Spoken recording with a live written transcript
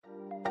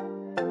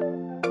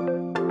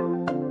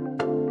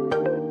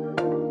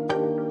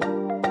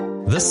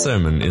This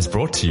sermon is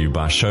brought to you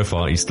by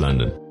Shofar East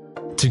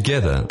London.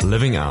 Together,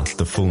 living out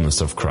the fullness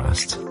of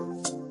Christ.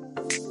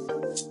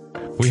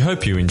 We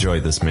hope you enjoy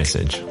this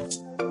message.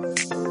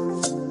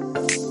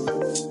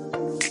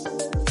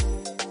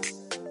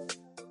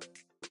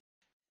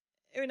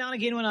 Every now and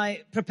again when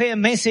I prepare a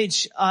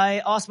message,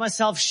 I ask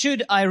myself,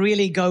 should I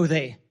really go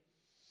there?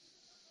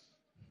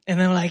 And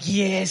then I'm like,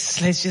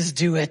 yes, let's just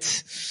do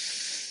it.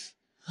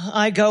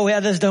 I go where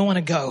others don't want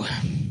to go.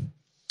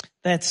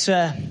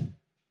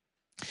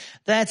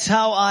 That's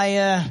how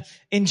I,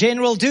 in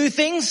general, do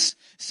things.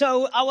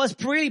 So I was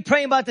really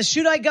praying about this.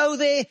 Should I go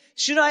there?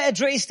 Should I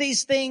address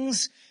these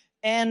things?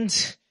 And,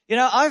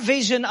 our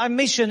vision, our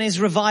mission is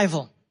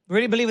revival. I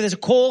really believe there's a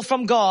call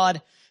from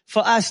God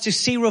for us to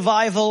see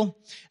revival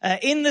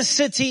in the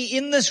city,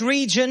 in this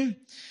region.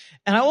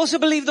 And I also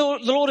believe the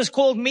Lord has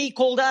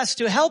called us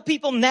to help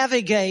people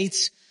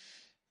navigate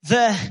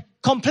the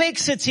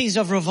complexities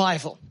of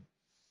revival.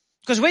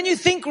 Because when you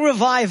think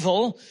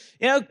revival,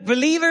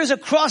 believers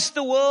across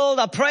the world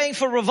are praying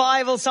for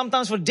revival,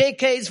 sometimes for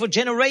decades, for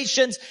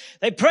generations.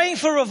 They're praying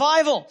for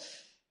revival.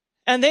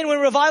 And then when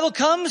revival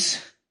comes,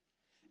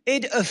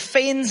 it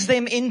offends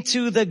them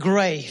into the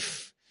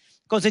grave.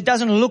 Because it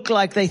doesn't look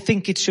like they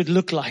think it should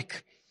look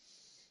like.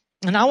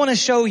 And I want to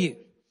show you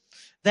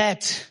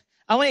that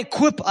I want to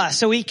equip us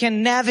so we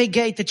can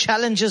navigate the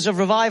challenges of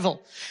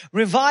revival.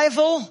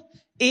 Revival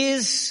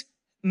is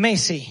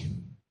messy.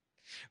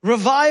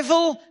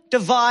 Revival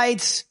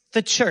divides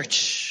the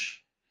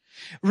church.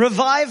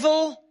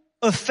 Revival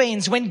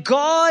offends. When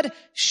God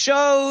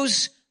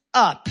shows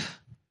up,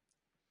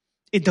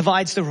 it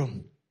divides the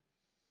room.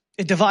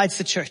 It divides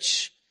the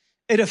church.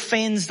 It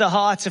offends the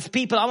hearts of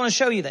people. I want to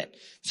show you that.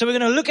 So we're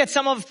going to look at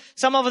some of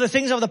the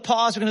things of the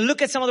past. We're going to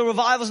look at some of the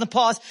revivals in the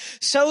past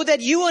so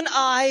that you and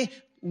I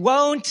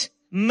won't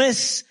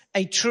miss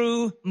a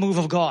true move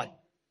of God.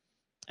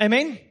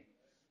 Amen?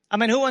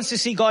 Who wants to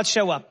see God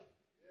show up?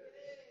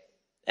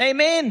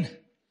 Amen.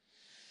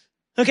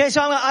 Okay,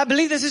 so I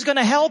believe this is going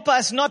to help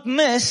us not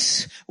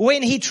miss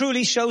when He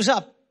truly shows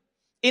up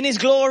in His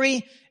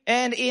glory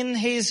and in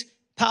His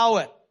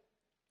power.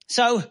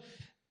 So,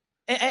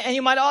 and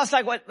you might ask,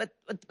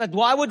 but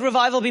why would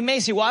revival be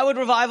messy? Why would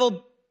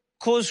revival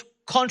cause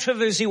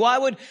controversy? Why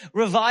would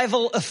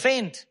revival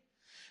offend?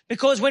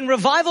 Because when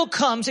revival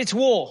comes, it's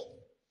war.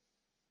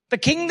 The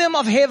kingdom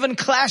of heaven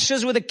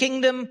clashes with the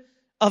kingdom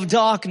of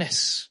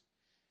darkness.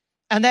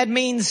 And that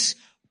means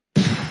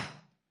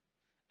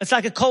it's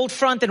like a cold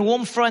front and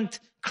warm front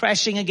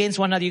crashing against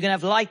one another. You're going to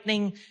have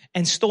lightning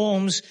and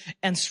storms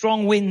and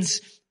strong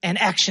winds and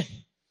action.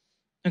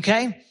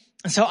 Okay?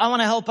 And so I want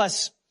to help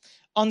us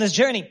on this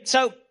journey.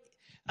 So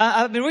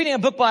I've been reading a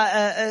book by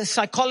a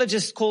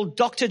psychologist called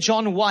Dr.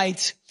 John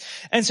White.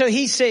 And so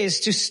he says,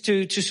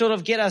 to sort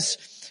of get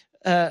us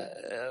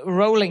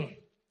rolling,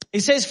 he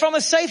says, from a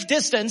safe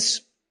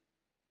distance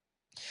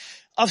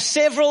of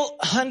several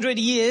hundred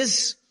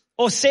years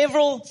or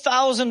several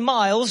thousand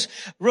miles,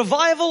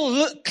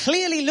 revival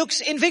clearly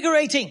looks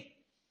invigorating.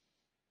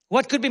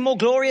 What could be more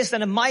glorious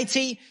than a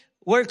mighty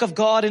work of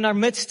God in our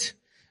midst,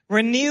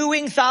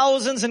 renewing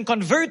thousands and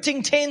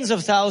converting tens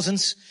of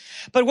thousands?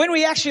 But when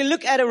we actually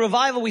look at a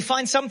revival, we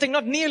find something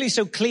not nearly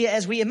so clear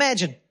as we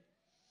imagine.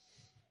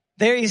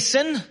 There is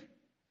sin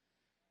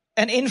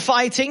and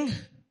infighting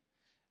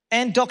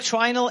and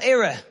doctrinal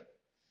error.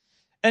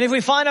 And if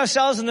we find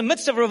ourselves in the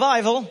midst of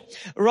revival,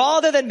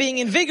 rather than being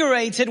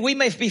invigorated, we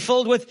may be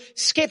filled with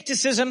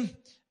skepticism,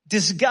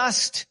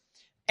 disgust,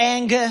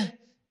 anger,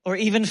 or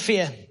even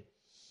fear.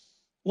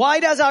 Why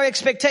does our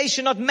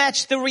expectation not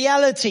match the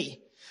reality?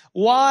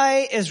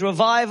 Why is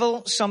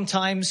revival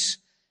sometimes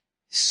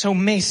so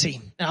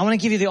messy? And I want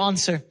to give you the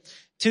answer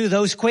to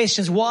those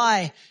questions,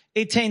 why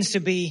it tends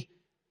to be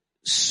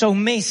so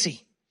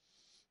messy,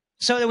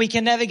 so that we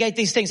can navigate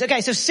these things.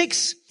 Okay, so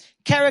 6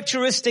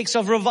 characteristics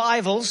of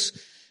revivals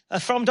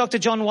from Dr.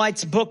 John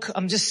White's book.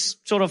 I'm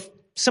just sort of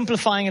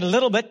simplifying it a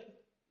little bit.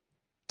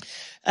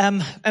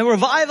 A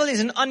revival is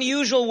an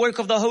unusual work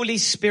of the Holy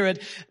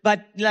Spirit,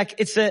 but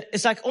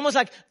it's almost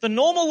like the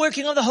normal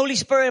working of the Holy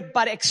Spirit,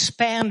 but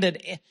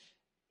expanded,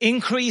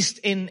 increased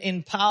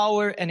in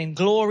power and in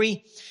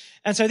glory.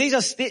 And so these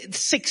are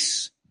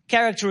 6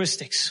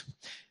 characteristics.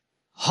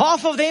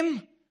 Half of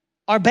them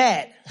are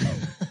bad.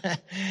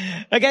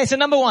 Okay, so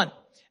number 1.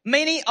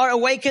 Many are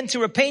awakened to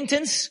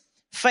repentance,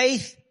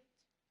 faith,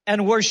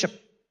 and worship.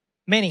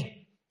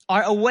 Many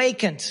are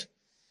awakened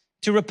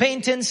to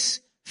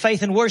repentance,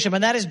 faith, and worship.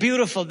 And that is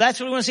beautiful.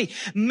 That's what we want to see.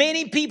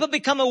 Many people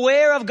become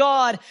aware of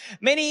God.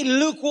 Many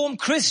lukewarm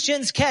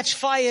Christians catch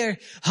fire.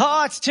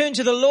 Hearts turn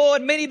to the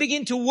Lord. Many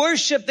begin to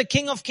worship the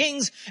King of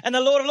Kings and the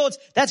Lord of Lords.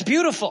 That's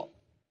beautiful.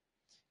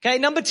 Okay,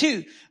 number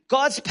 2.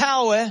 God's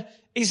power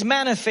is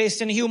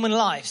manifest in human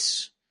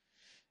lives.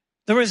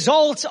 The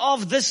result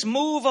of this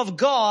move of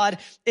God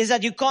is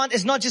that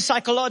it's not just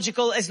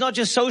psychological, it's not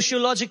just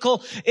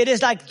sociological. It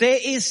is like there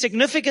is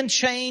significant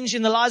change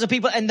in the lives of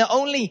people, and the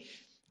only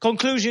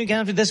conclusion you can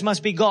have to this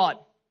must be God.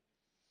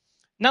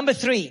 Number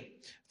 3,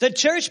 the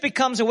church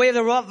becomes aware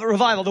of the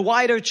revival, the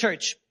wider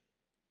church.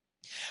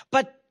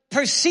 But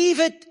perceive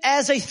it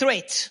as a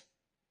threat.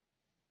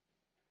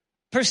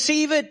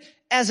 Perceive it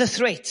as a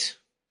threat.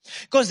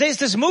 Because there's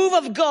this move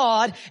of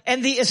God,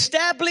 and the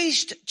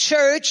established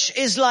church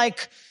is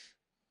like,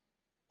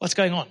 what's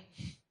going on?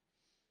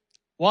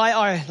 Why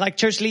are, like,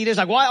 church leaders,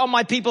 like, why are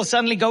my people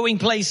suddenly going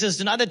places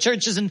and other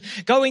churches and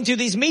going to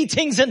these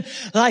meetings? And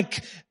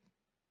like,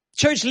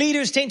 church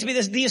leaders tend to be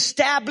this, the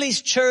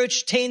established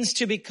church tends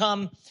to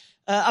become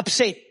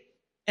upset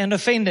and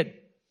offended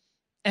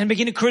and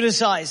begin to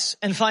criticize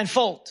and find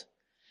fault.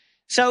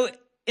 So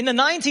in the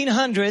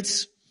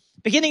 1900s,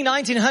 beginning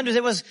 1900s,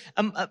 there was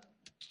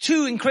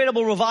two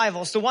incredible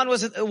revivals. The one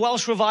was a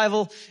Welsh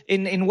revival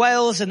in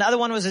Wales, and the other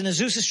one was in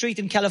Azusa Street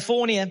in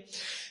California.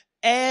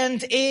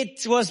 And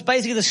it was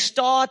basically the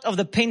start of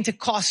the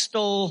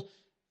Pentecostal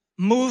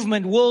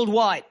movement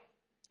worldwide.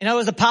 You know, it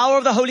was the power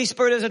of the Holy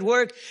Spirit was at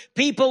work.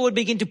 People would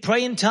begin to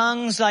pray in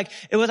tongues. Like,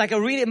 it was like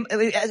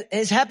it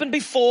has happened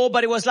before,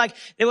 but it was like,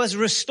 it was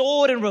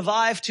restored and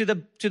revived to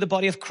the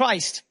body of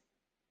Christ.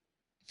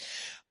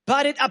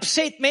 But it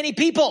upset many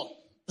people.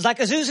 It's like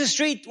Azusa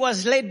Street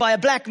was led by a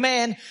black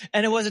man,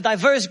 and it was a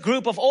diverse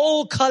group of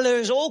all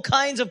colors, all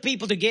kinds of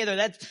people together.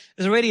 That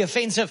was already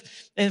offensive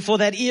for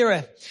that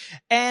era.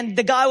 And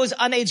the guy was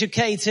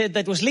uneducated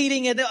that was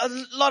leading it.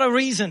 A lot of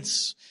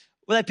reasons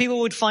that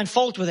people would find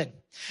fault with it.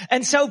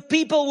 And so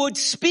people would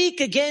speak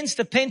against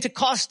the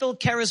Pentecostal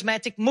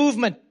charismatic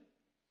movement.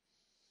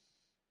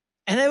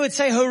 And they would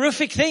say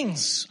horrific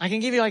things. I can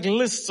give you like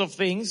lists of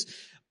things.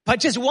 But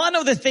just one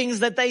of the things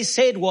that they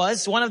said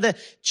was, one of the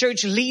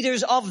church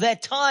leaders of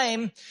that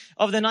time,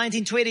 of the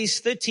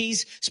 1920s,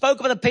 30s, spoke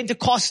about the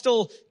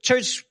Pentecostal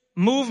church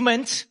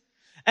movement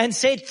and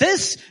said,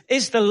 this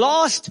is the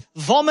last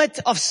vomit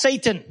of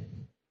Satan.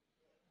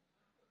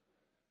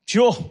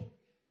 Sure.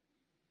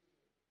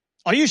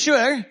 Are you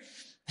sure?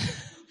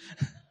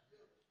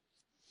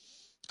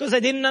 Because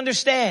they didn't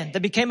understand. They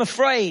became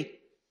afraid.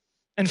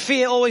 And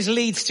fear always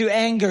leads to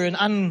anger and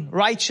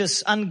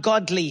unrighteous,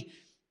 ungodly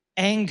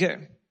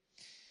anger.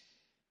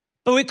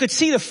 But we could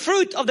see the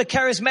fruit of the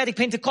charismatic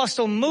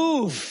Pentecostal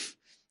move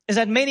is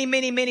that many,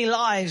 many, many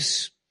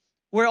lives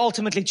were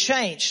ultimately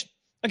changed.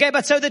 Okay,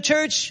 but so the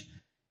church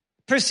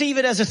perceive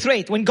it as a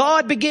threat. When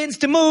God begins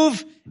to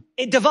move,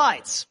 it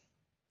divides.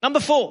 Number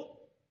 4.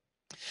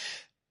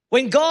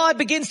 When God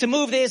begins to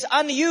move, there's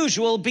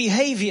unusual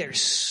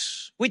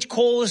behaviors which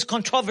cause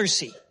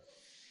controversy.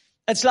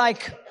 It's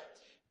like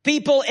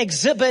people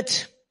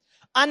exhibit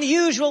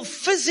unusual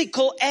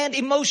physical and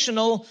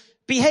emotional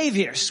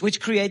behaviors which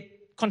create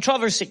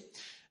controversy.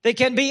 They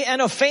can be an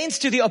offense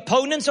to the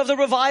opponents of the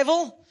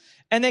revival,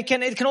 and it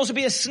can also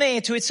be a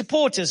snare to its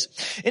supporters.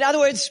 In other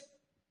words,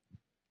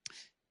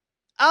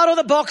 out of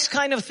the box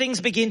kind of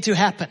things begin to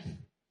happen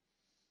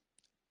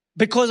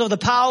because of the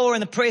power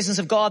and the presence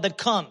of God that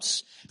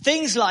comes.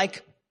 Things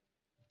like,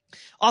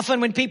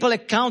 often when people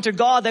encountered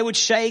God, they would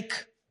shake,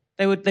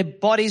 their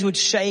bodies would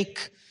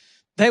shake,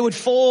 they would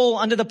fall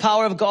under the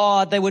power of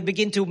God, they would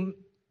begin to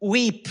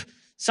weep,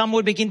 some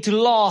would begin to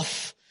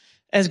laugh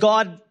as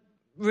God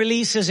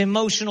releases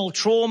emotional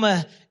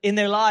trauma in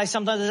their lives.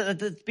 Sometimes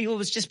the people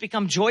would just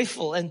become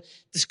joyful and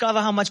discover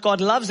how much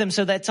God loves them.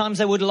 So that at times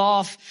they would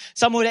laugh.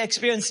 Some would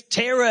experience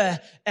terror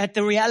at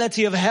the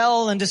reality of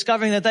hell and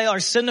discovering that they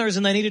are sinners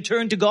and they need to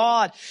turn to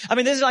God. I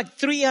mean, this is like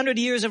 300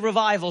 years of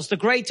revivals, the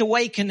Great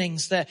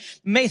Awakenings, the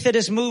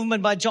Methodist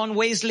movement by John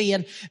Wesley,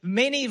 and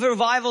many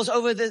revivals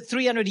over the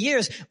 300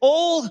 years,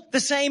 all the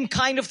same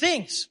kind of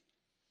things.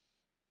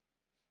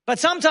 But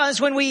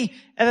sometimes when we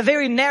have a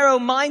very narrow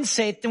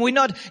mindset and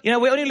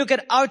we only look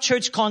at our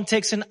church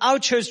context and our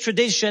church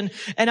tradition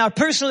and our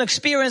personal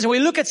experience, and we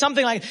look at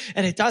something like,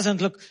 and it doesn't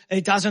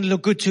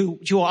look good to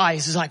your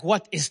eyes. It's like,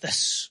 what is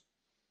this?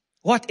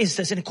 What is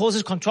this? And it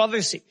causes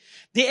controversy.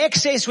 The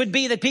excess would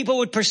be that people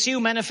would pursue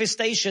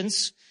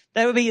manifestations.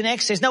 That would be an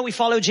excess. No, we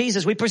follow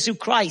Jesus. We pursue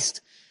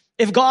Christ.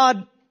 If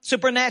God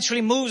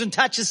supernaturally moves and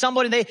touches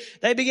somebody,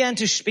 they begin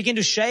to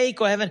shake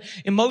or have an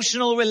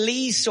emotional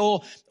release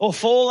or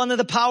fall under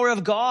the power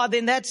of God,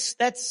 then that's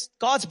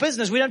God's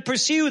business. We don't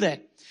pursue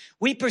that.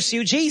 We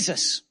pursue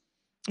Jesus.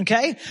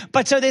 Okay?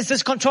 But so there's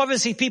this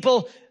controversy,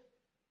 people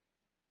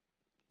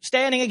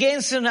standing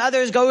against and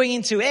others going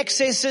into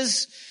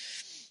excesses.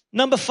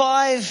 Number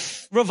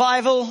 5,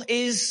 revival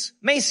is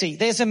messy.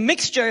 There's a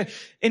mixture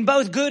in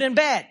both good and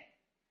bad.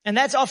 And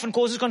that often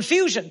causes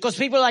confusion because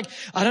people are like,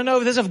 I don't know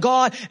if this is of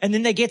God. And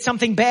then they get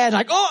something bad,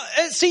 like, oh,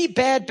 see,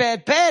 bad.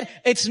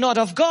 It's not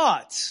of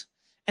God.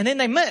 And then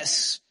they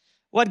miss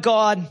what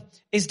God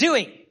is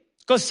doing.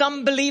 Because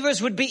some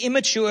believers would be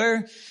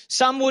immature.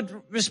 Some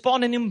would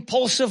respond in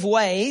impulsive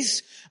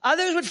ways.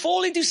 Others would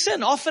fall into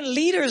sin. Often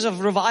leaders of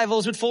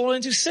revivals would fall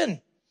into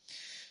sin.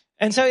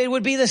 And so it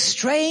would be the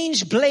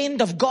strange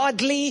blend of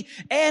godly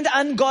and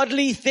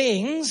ungodly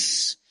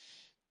things.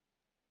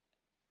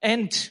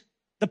 And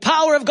the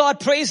power of God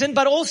present,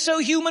 but also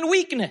human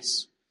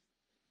weakness.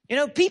 You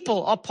know,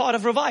 people are part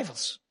of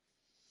revivals.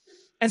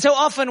 And so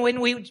often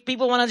when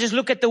people want to just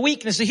look at the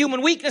weakness, the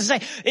human weakness, and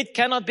say, it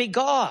cannot be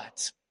God.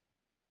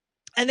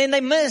 And then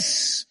they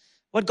miss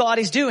what God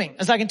is doing.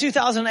 It's like in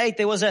 2008,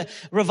 there was a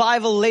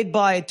revival led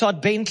by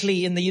Todd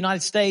Bentley in the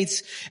United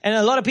States. And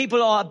a lot of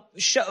people are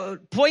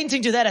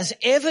pointing to that as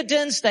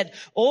evidence that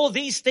all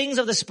these things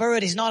of the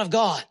Spirit is not of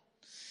God.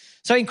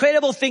 So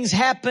incredible things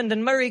happened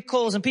and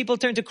miracles and people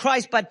turned to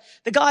Christ, but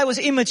the guy was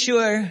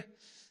immature,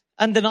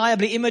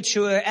 undeniably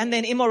immature, and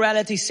then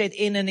immorality set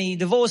in and he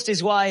divorced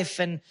his wife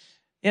and,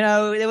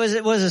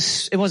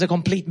 it was a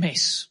complete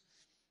mess.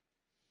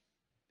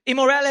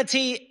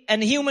 Immorality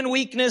and human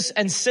weakness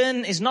and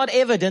sin is not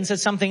evidence that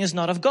something is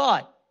not of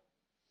God.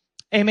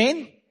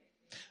 Amen?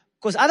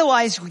 Because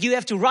otherwise you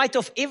have to write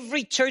off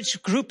every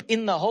church group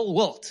in the whole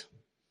world.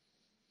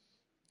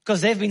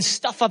 Because there have been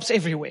stuff-ups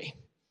everywhere.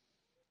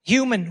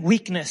 Human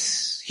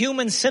weakness,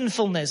 human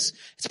sinfulness.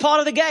 It's part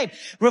of the game.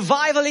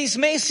 Revival is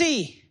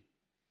messy.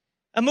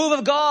 A move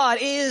of God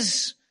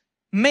is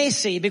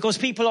messy because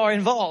people are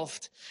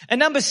involved. And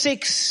number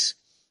 6,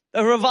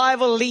 a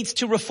revival leads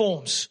to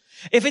reforms.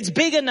 If it's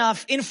big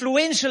enough,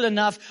 influential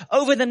enough,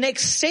 over the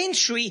next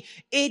century,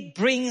 it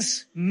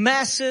brings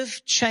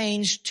massive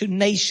change to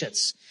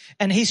nations.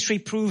 And history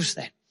proves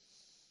that.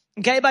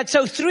 Okay, but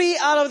so 3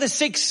 out of the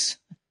 6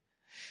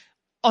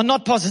 are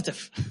not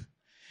positive.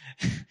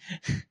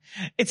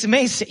 It's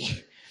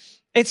messy.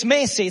 It's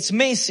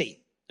messy.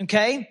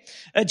 Okay?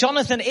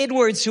 Jonathan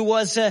Edwards, who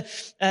was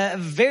is a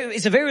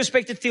very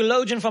respected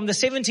theologian from the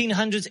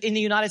 1700s in the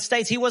United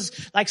States. He was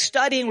like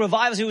studying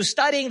revivals. He was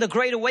studying the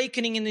Great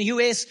Awakening in the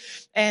US.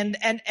 And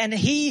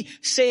he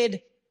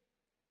said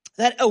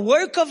that a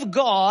work of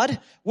God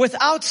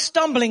without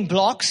stumbling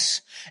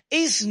blocks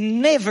is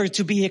never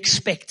to be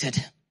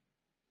expected.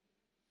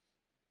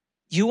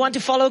 You want to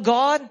follow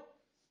God?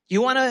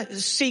 You want to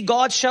see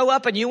God show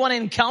up and you want to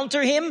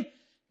encounter Him?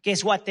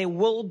 Guess what? There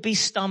will be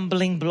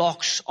stumbling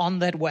blocks on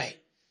that way.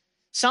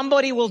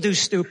 Somebody will do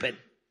stupid.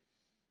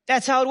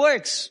 That's how it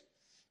works.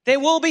 There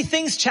will be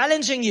things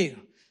challenging you.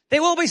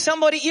 There will be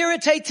somebody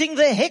irritating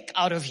the heck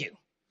out of you.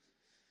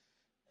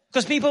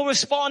 Because people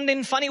respond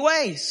in funny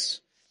ways.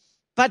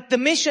 But the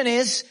mission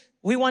is,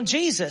 we want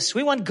Jesus.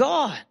 We want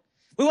God.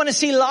 We want to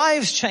see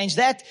lives change.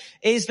 That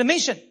is the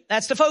mission.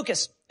 That's the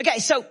focus. Okay,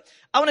 so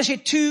I want to share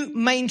 2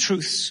 main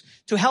truths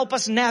to help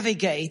us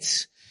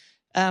navigate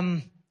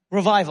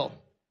revival.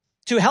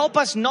 To help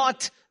us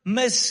not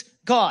miss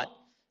God.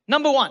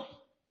 Number 1,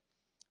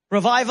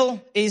 revival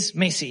is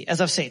messy,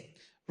 as I've said.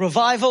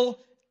 Revival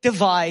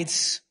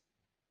divides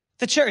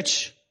the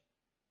church.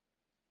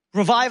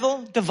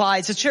 Revival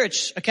divides the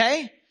church,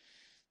 okay?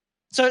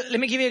 So let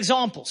me give you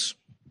examples.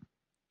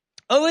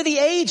 Over the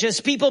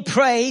ages, people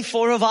pray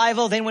for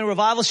revival. Then when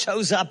revival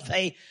shows up,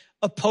 they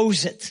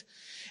oppose it.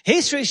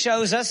 History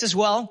shows us as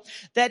well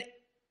that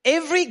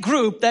every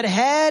group that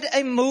had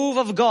a move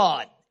of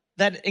God,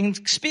 that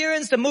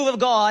experienced the move of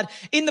God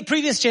in the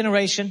previous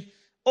generation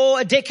or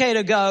a decade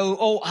ago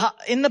or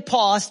in the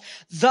past,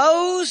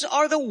 those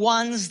are the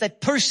ones that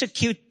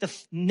persecute the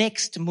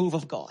next move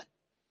of God.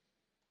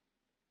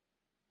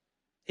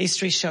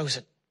 History shows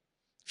it.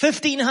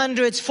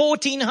 1500s,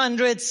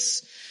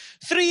 1400s,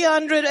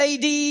 300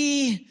 AD,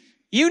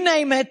 you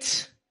name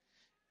it.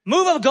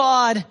 Move of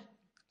God.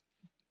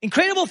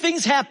 Incredible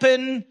things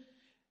happen.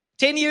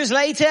 10 years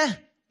later,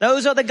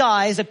 those are the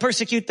guys that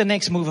persecute the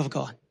next move of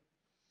God.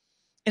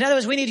 In other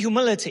words, we need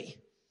humility.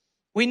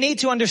 We need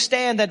to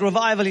understand that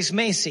revival is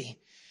messy.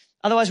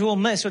 Otherwise, we will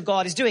miss what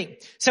God is doing.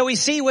 So we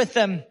see with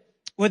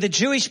the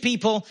Jewish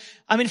people,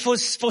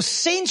 for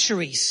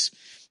centuries,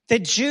 the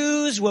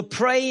Jews were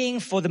praying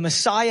for the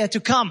Messiah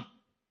to come.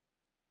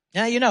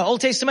 Now,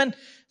 Old Testament,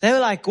 they were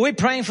like, we're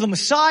praying for the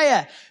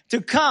Messiah to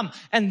come.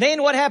 And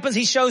then what happens?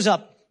 He shows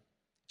up.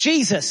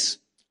 Jesus,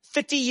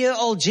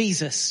 50-year-old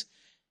Jesus.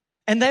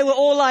 And they were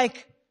all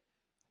like,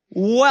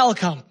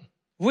 welcome.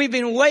 We've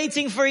been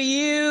waiting for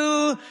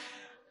you.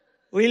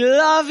 We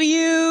love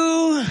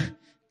you.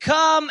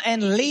 Come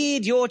and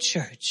lead your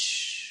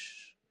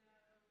church.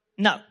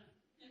 No.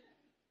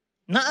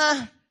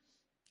 Nuh-uh.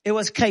 It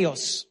was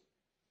chaos.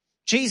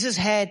 Jesus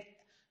had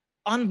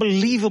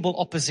unbelievable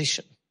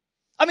opposition.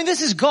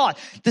 This is God,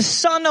 the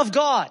Son of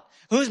God,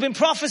 who's been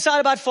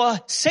prophesied about for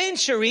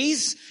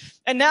centuries.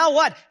 And now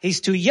what? He's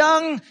too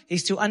young.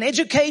 He's too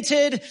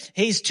uneducated.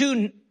 He's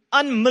too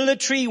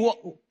unmilitary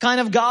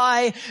kind of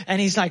guy. And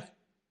he's like,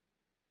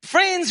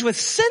 friends with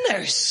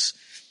sinners,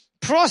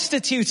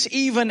 prostitutes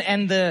even,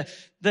 and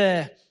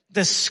the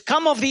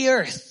scum of the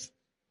earth.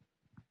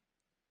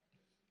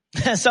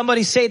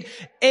 Somebody said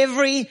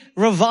every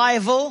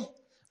revival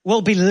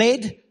will be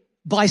led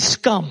by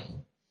scum,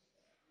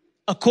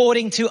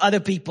 according to other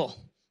people,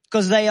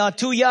 because they are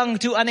too young,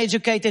 too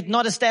uneducated,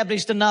 not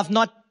established enough,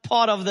 not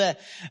part of the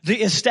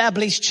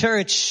established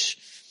church.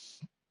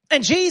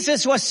 And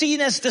Jesus was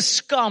seen as the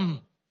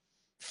scum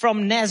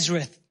from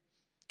Nazareth.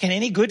 Can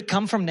any good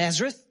come from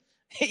Nazareth?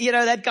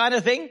 That kind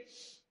of thing.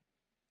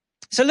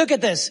 So look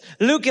at this.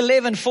 Luke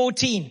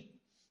 11:14.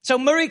 So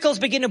miracles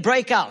begin to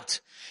break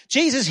out.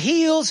 Jesus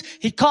heals.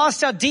 He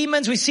casts out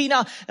demons. We see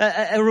now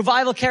a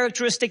revival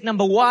characteristic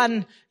number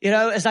 1.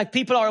 It's like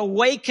people are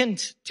awakened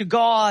to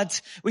God.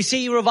 We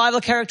see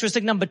revival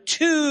characteristic number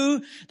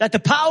 2, that the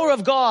power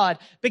of God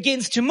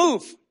begins to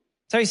move.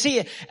 So you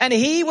see, and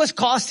he was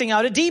casting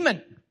out a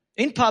demon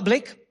in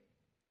public.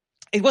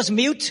 It was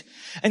mute.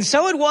 And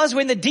so it was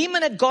when the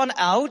demon had gone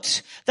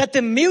out that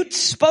the mute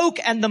spoke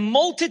and the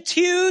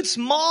multitudes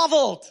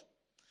marveled.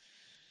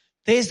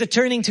 There's the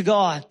turning to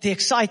God, the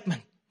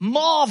excitement.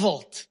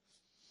 Marveled.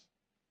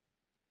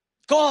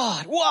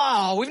 God,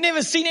 wow, we've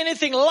never seen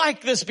anything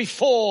like this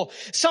before.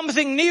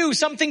 Something new,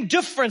 something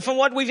different from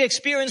what we've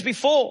experienced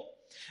before.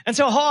 And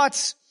so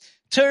hearts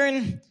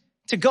turn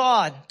to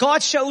God.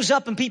 God shows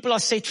up and people are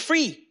set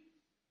free.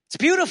 It's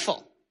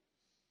beautiful.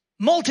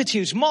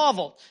 Multitudes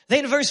marvel.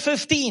 Then verse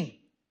 15.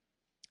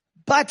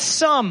 But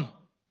some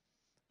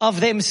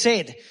of them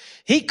said,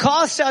 he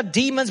casts out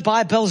demons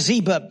by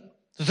Beelzebub,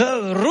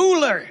 the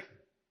ruler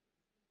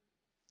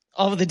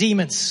of the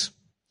demons.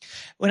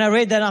 When I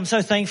read that, I'm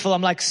so thankful.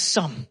 I'm like,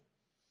 some.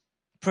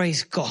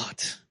 Praise God.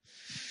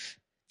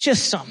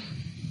 Just some.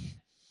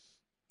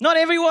 Not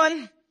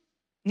everyone.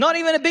 Not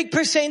even a big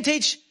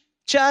percentage.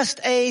 Just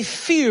a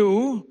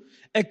few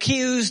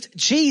accused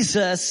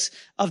Jesus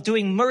of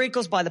doing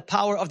miracles by the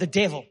power of the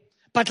devil.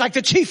 But like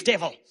the chief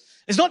devil.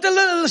 It's not the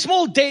little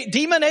small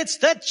demon. It's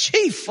the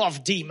chief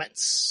of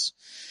demons.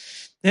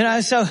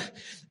 So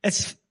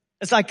it's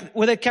like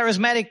with a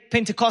charismatic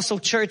Pentecostal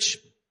church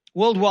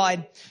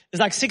worldwide,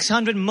 there's like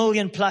 600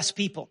 million plus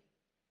people.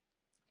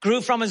 Grew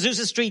from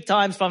Azusa Street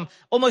times from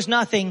almost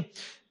nothing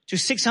to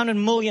 600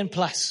 million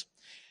plus.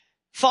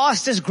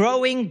 Fastest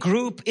growing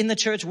group in the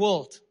church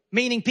world.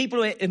 Meaning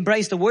people who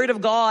embrace the word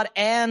of God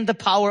and the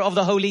power of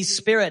the Holy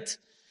Spirit.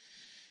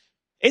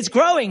 It's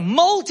growing.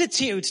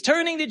 Multitudes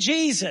turning to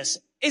Jesus.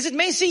 Is it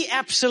messy?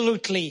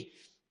 Absolutely.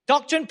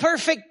 Doctrine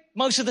perfect?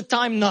 Most of the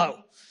time, no.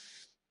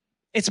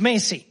 It's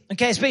messy.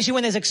 Okay, especially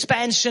when there's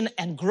expansion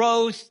and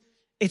growth.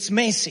 It's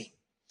messy.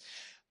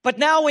 But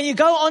now when you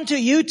go onto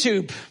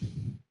YouTube,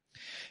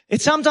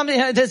 it's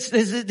sometimes there's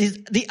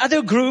the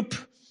other group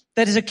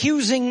that is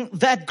accusing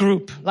that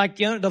group, like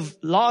the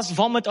last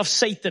vomit of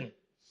Satan.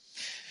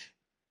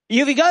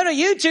 If you go to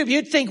YouTube,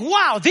 you'd think,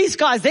 wow, these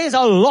guys, there's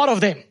a lot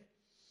of them.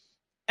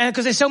 And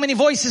because there's so many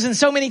voices and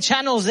so many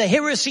channels, the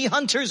heresy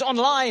hunters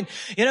online,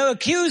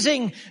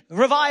 accusing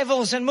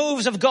revivals and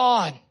moves of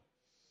God.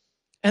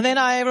 And then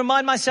I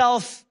remind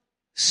myself,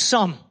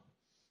 some.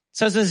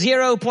 So it's the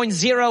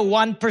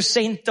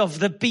 0.01% of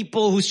the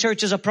people whose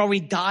churches are probably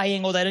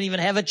dying or they don't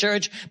even have a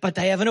church, but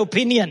they have an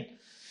opinion.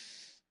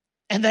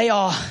 And they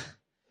are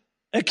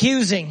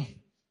accusing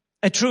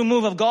a true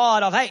move of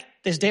God of, hey,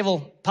 there's devil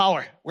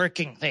power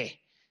working there,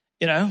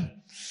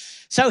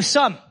 So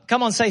some,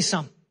 come on, say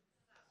some.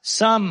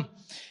 Some.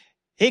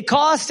 He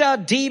cast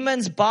out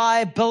demons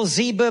by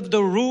Beelzebub,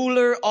 the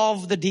ruler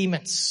of the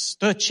demons,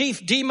 the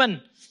chief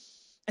demon.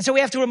 And so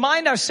we have to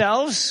remind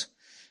ourselves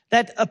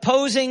that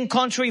opposing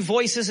contrary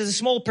voices is a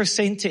small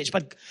percentage,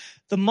 but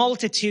the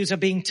multitudes are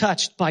being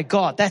touched by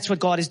God. That's what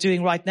God is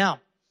doing right now.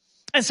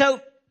 And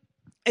so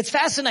it's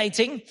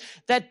fascinating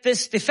that the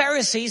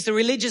Pharisees, the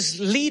religious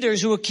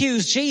leaders who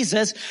accuse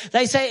Jesus,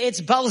 they say it's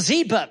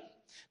Beelzebub.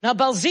 Now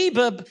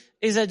Beelzebub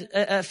is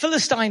a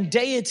Philistine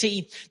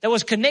deity that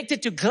was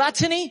connected to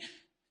gluttony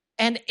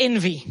and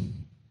envy.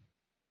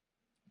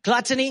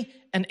 Gluttony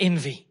and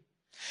envy.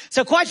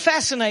 So quite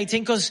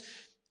fascinating because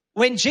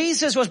when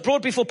Jesus was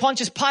brought before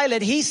Pontius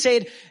Pilate, he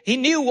said he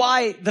knew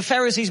why the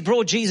Pharisees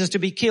brought Jesus to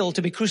be killed,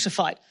 to be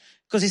crucified.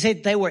 Because he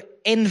said they were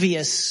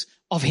envious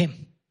of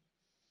him.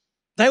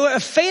 They were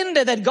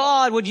offended that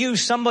God would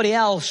use somebody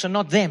else and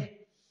not them.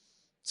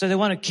 So they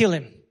wanted to kill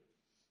him.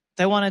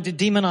 They wanted to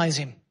demonize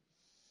him.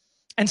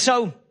 And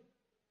so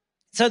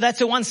that's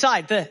the one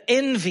side, the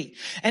envy.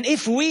 And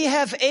if we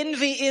have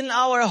envy in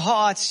our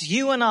hearts,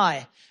 you and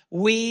I,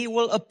 we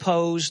will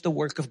oppose the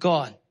work of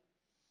God.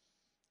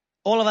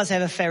 All of us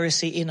have a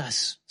Pharisee in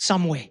us,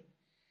 somewhere.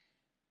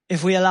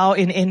 If we allow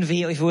in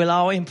envy, if we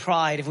allow in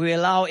pride, if we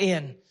allow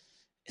in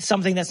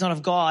something that's not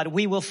of God,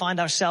 we will find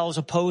ourselves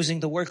opposing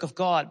the work of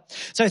God.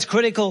 So it's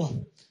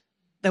critical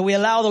that we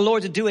allow the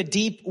Lord to do a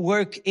deep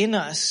work in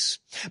us.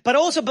 But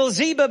also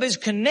Beelzebub is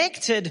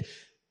connected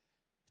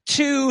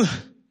to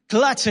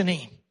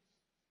gluttony.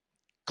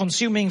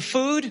 Consuming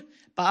food,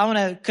 but I want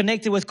to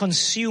connect it with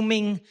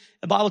consuming.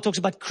 The Bible talks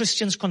about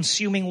Christians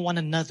consuming one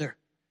another.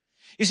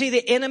 You see,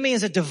 the enemy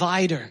is a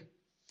divider.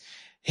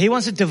 He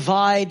wants to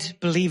divide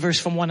believers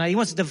from one another. He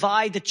wants to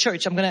divide the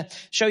church. I'm going to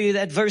show you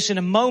that verse in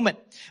a moment.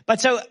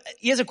 But so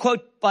here's a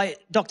quote by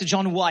Dr.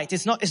 John White.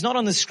 It's not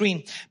on the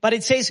screen, but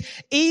it says,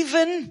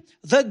 even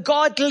the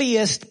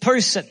godliest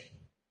person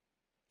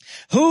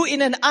who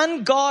in an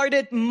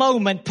unguarded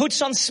moment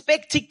puts on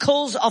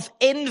spectacles of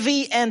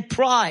envy and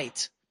pride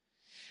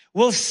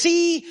will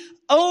see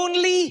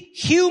only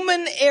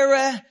human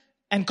error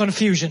and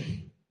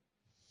confusion.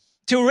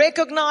 To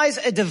recognize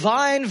a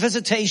divine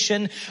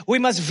visitation, we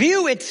must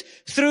view it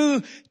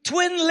through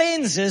twin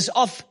lenses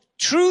of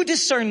true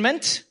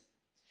discernment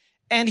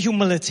and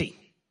humility.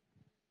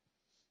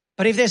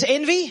 But if there's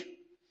envy,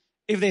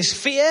 if there's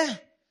fear,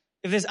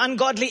 if there's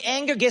ungodly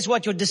anger, guess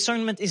what? Your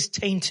discernment is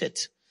tainted.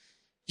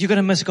 You're going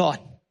to miss God.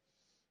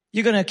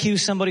 You're going to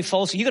accuse somebody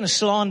falsely. You're going to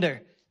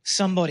slander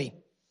somebody.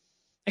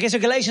 Okay, so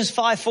Galatians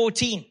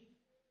 5:14.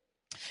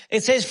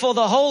 It says, for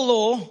the whole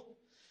law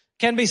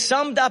can be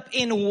summed up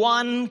in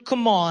one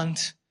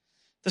command.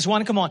 This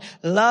one command.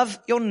 Love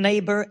your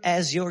neighbor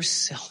as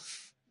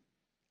yourself.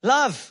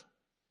 Love.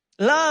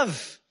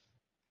 Love.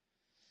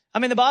 I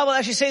mean, the Bible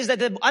actually says that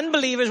the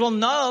unbelievers will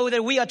know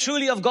that we are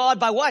truly of God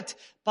by what?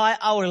 By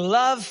our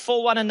love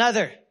for one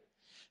another.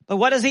 But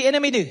what does the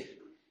enemy do?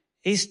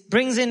 He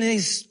brings in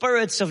these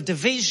spirits of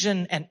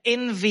division and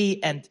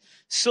envy and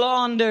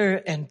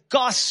slander and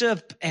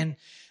gossip, and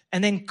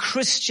then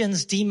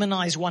Christians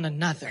demonize one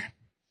another.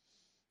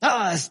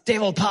 Oh, it's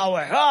devil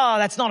power. Oh,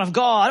 that's not of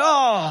God.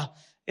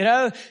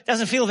 Oh,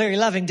 doesn't feel very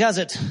loving, does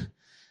it?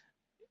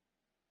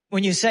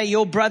 When you say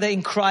your brother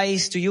in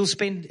Christ, who you'll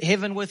spend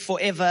heaven with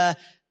forever,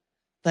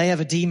 they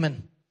have a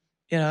demon,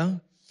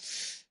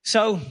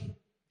 So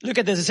look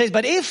at this. It says,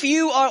 but if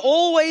you are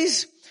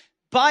always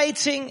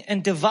biting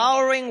and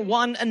devouring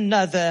one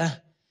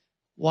another,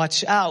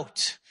 watch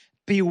out.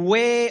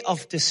 Beware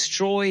of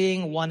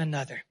destroying one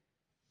another.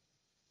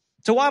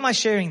 So why am I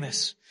sharing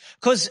this?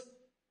 Because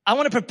I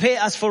want to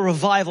prepare us for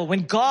revival.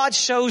 When God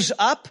shows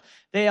up,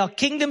 there are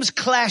kingdoms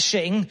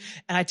clashing,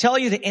 and I tell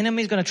you, the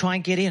enemy is going to try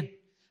and get in.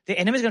 The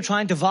enemy is going to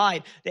try and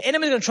divide. The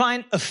enemy is going to try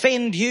and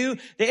offend you.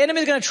 The enemy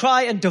is going to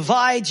try and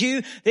divide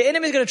you. The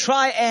enemy is going to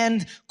try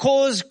and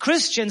cause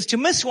Christians to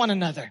miss one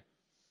another.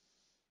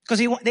 Because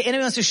the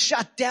enemy wants to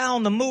shut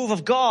down the move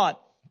of God.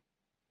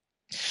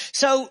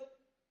 So,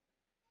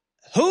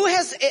 who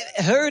has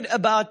heard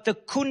about the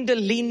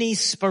Kundalini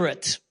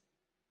spirit?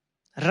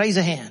 Raise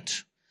a hand.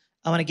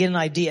 I want to get an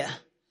idea.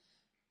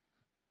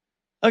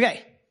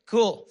 Okay,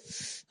 cool.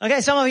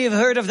 Okay, some of you have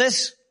heard of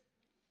this.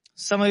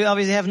 Some of you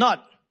obviously have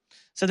not.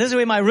 So this is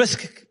where my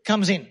risk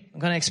comes in. I'm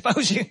going to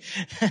expose you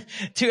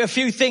to a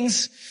few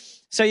things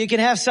so you can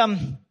have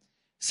some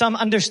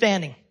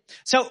understanding.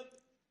 So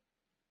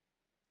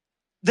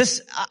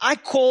I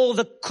call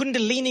the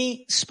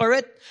Kundalini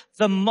spirit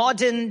the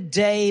modern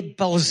day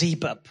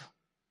Beelzebub.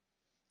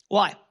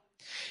 Why?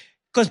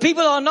 Because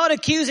people are not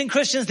accusing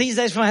Christians these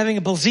days from having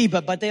a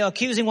Beelzebub, but they are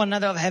accusing one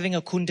another of having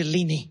a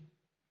Kundalini.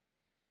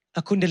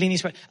 A Kundalini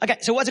spirit. Okay,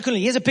 so what's a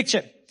Kundalini? Here's a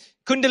picture.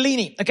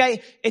 Kundalini,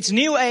 okay? It's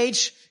New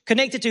Age,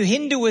 connected to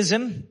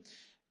Hinduism,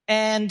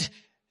 and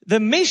the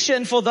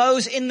mission for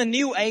those in the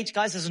New Age,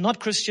 guys, this is not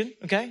Christian,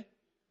 okay?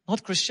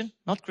 Not Christian.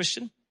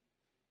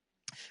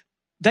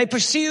 They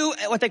pursue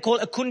what they call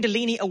a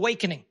Kundalini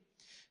awakening.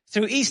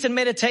 Through Eastern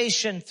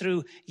meditation,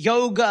 through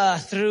yoga,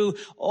 through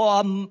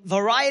a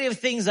variety of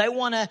things, they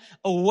want to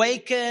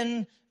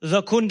awaken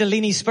the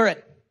Kundalini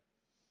spirit.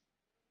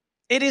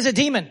 It is a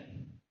demon.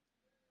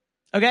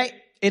 Okay?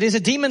 It is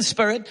a demon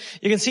spirit.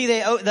 You can see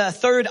there, the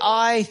third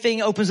eye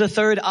thing opens the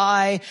third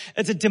eye.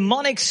 It's a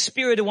demonic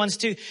spirit who wants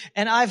to,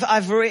 and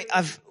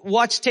I've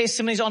watched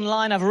testimonies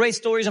online. I've read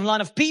stories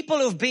online of people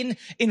who've been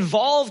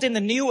involved in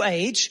the New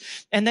Age,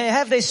 and they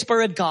have their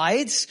spirit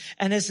guides,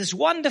 and there's this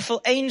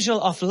wonderful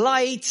angel of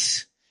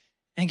light.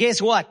 And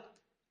guess what?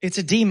 It's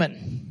a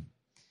demon.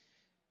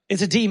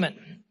 It's a demon.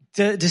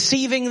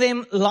 Deceiving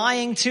them,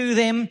 lying to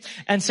them.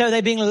 And so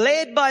they're being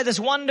led by this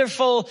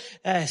wonderful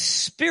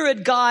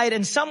spirit guide,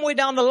 and somewhere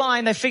down the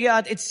line they figure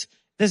out this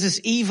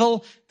is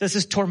evil, this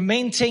is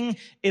tormenting,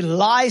 it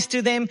lies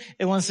to them,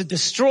 it wants to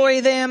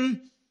destroy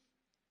them.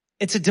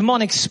 It's a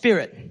demonic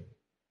spirit.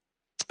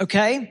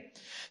 Okay?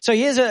 So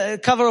here's a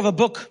cover of a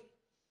book.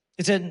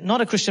 It's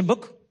not a Christian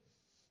book.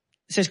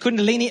 It says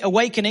Kundalini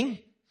Awakening.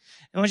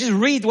 And we'll just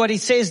read what he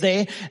says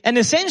there. An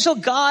essential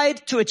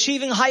guide to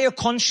achieving higher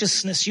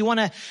consciousness. You want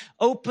to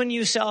open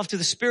yourself to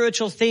the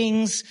spiritual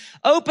things.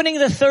 Opening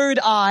the third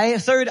eye.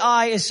 Third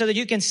eye is so that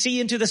you can see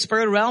into the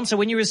spirit realm. So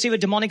when you receive a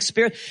demonic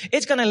spirit,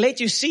 it's going to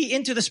let you see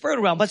into the spirit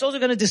realm, but it's also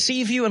going to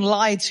deceive you and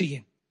lie to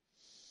you.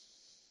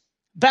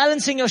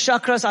 Balancing your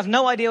chakras. I have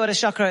no idea what a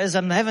chakra is.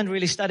 I haven't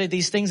really studied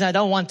these things. I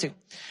don't want to.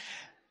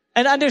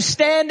 And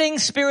understanding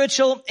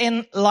spiritual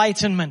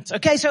enlightenment.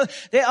 Okay, so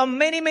there are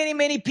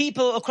many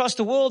people across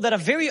the world that are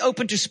very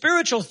open to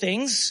spiritual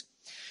things,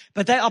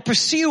 but they are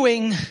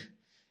pursuing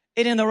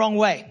it in the wrong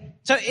way.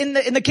 So in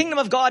the kingdom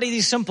of God, it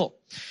is simple.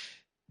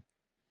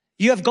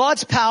 You have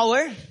God's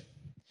power,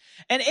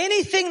 and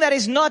anything that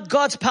is not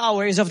God's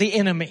power is of the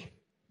enemy.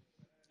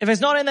 If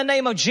it's not in the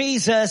name of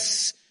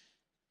Jesus,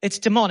 it's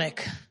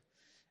demonic.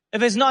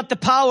 If it's not the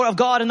power of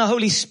God and the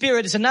Holy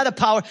Spirit, it's another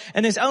power,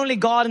 and there's only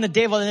God and the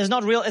devil, and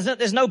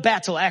there's no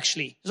battle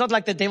actually. It's not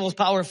like the devil's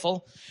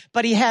powerful,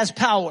 but he has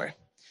power.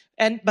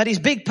 But his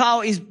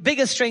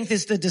biggest strength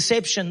is the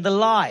deception, the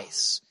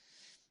lies.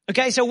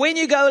 Okay, so when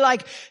you go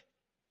like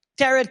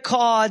tarot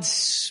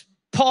cards,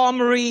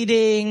 palm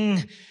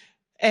reading,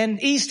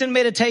 and Eastern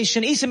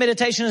meditation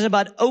is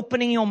about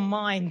opening your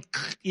mind,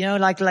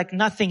 like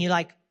nothing. You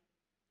like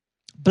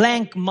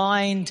blank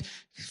mind,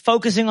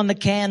 focusing on the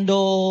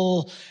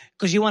candle,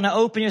 because you want to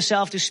open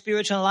yourself to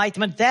spiritual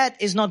enlightenment.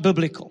 That is not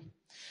biblical.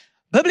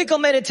 Biblical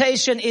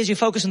meditation is you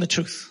focus on the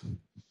truth.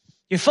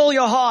 You fill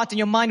your heart and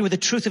your mind with the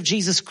truth of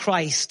Jesus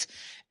Christ,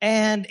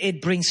 and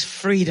it brings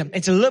freedom.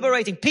 It's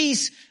liberating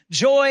peace,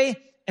 joy,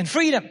 and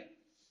freedom.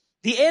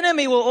 The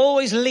enemy will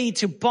always lead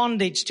to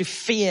bondage, to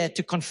fear,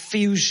 to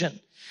confusion.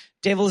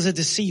 Devil is a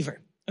deceiver.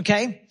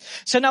 Okay?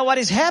 So now what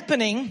is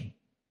happening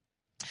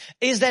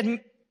is that,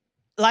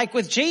 like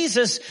with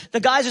Jesus, the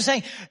guys are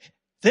saying,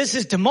 this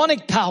is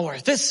demonic power.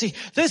 This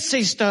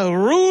is the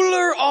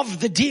ruler of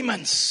the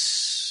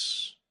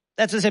demons.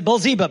 That's what they say,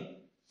 Beelzebub.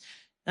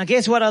 Now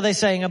guess what are they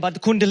saying about the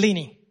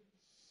Kundalini?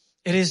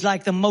 It is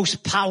like the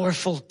most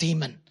powerful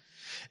demon.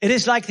 It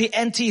is like the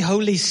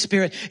anti-Holy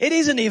Spirit. It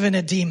isn't even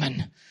a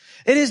demon.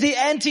 It is the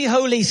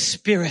anti-Holy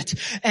Spirit,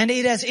 and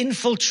it has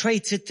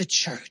infiltrated the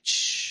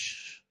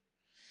church.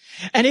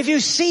 And if you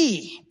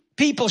see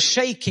people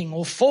shaking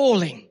or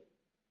falling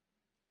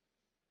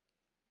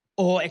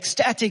or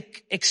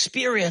ecstatic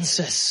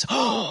experiences,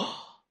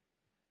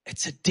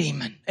 it's a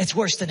demon. It's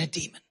worse than a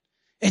demon.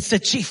 It's the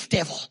chief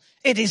devil.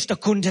 It is the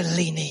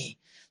Kundalini.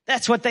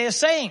 That's what they are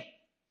saying.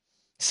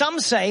 Some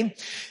say,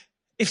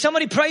 if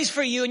somebody prays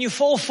for you and you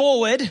fall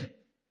forward,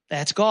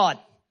 that's God.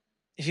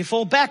 If you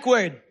fall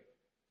backward,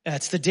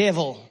 that's the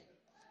devil.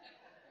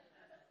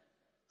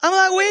 I'm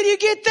like, where do you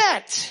get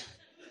that?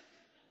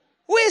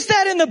 Where's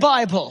that in the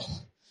Bible?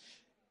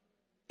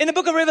 In the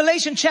book of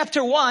Revelation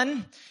chapter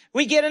 1,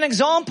 we get an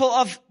example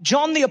of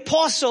John the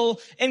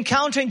Apostle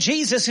encountering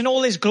Jesus in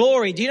all his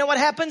glory. Do you know what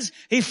happens?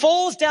 He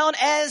falls down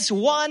as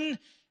one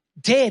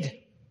dead.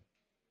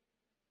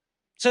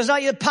 So it's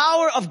like the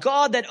power of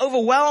God that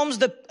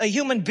overwhelms a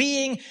human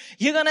being.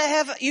 You're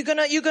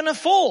gonna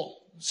fall.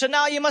 So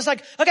now you must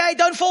okay,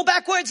 don't fall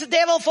backwards, the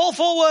devil, fall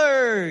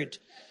forward.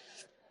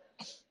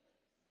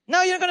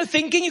 Now you're not going to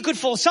thinking you could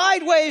fall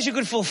sideways, you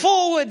could fall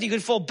forward, you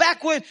could fall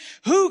backward.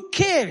 Who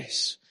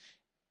cares?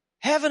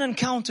 Have an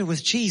encounter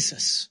with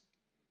Jesus.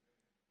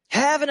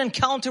 Have an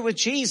encounter with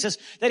Jesus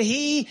that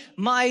he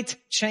might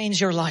change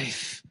your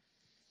life.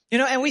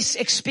 And we're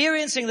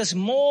experiencing this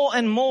more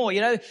and more.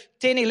 10,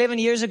 11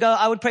 years ago,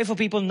 I would pray for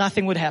people,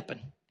 nothing would happen.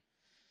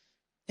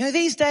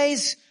 These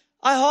days,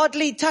 I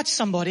hardly touch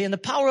somebody and the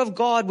power of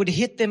God would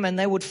hit them and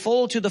they would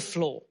fall to the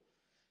floor.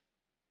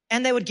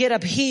 And they would get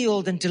up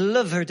healed and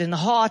delivered and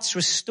hearts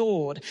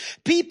restored.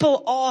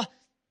 People are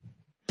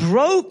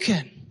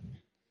broken.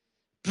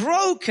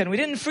 We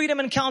did a freedom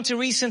encounter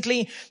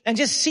recently, and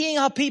just seeing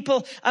how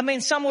people,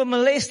 some were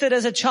molested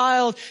as a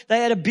child. They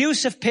had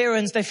abusive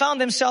parents. They found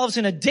themselves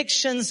in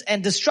addictions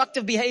and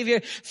destructive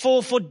behavior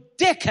for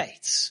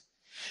decades.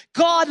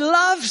 God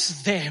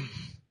loves them.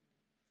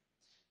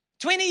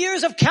 20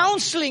 years of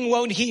counseling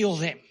won't heal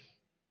them.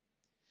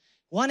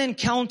 One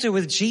encounter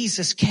with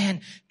Jesus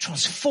can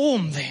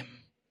transform them.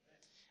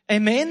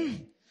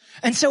 Amen?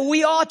 And so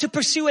we are to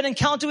pursue an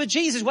encounter with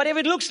Jesus, whatever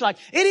it looks like.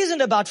 It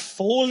isn't about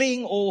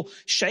falling or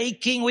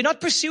shaking. We're not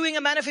pursuing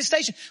a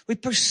manifestation. We're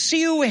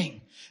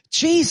pursuing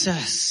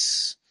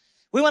Jesus.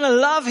 We want to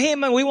love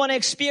him and we want to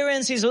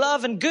experience his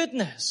love and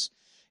goodness,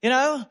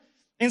 And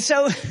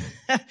so,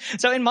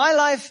 so in my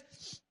life,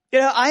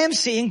 I am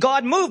seeing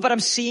God move, but I'm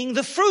seeing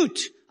the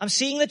fruit. I'm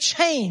seeing the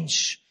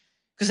change.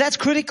 Because that's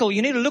critical.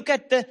 You need to look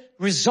at the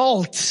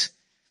result,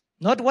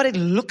 not what it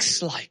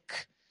looks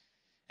like.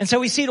 And so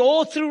we see it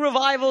all through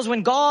revivals.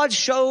 When God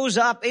shows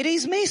up, it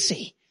is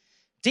messy.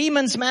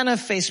 Demons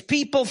manifest,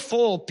 people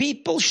fall,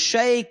 people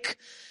shake,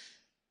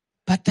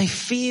 but they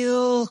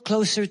feel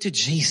closer to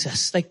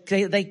Jesus. They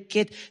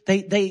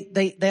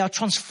are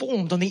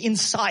transformed on the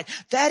inside.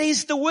 That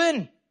is the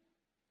win.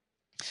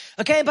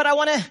 Okay, but I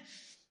want to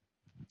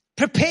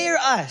prepare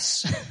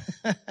us.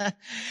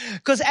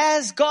 Because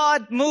as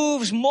God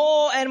moves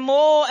more and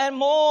more and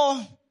more,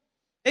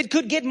 it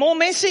could get more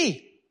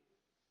messy.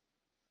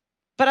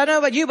 But I don't know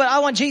about you, but I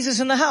want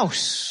Jesus in the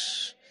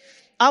house.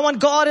 I want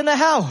God in the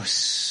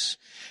house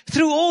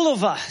through all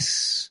of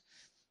us,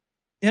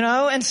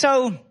 and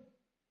so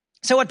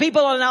what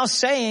people are now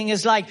saying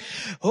is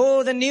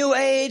the new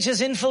age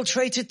has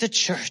infiltrated the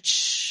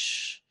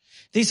church.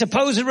 These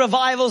supposed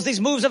revivals, these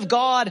moves of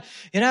God,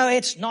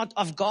 it's not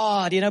of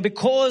God,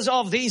 because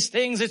of these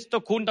things, it's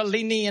the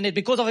Kundalini, and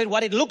because of it,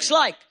 what it looks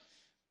like.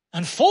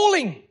 And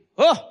falling,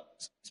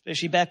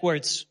 especially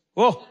backwards.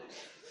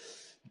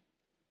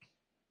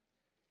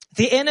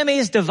 The enemy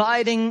is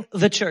dividing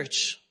the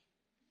church.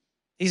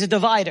 He's a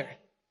divider.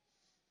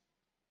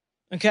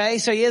 Okay,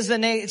 so here's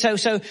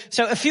so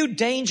a few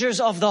dangers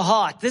of the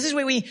heart. This is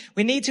where we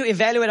need to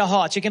evaluate our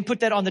hearts. You can put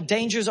that on the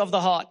dangers of the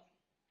heart.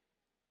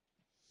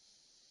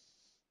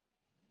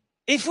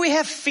 If we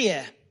have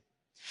fear,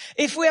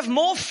 if we have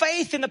more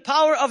faith in the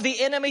power of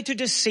the enemy to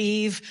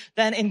deceive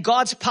than in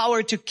God's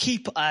power to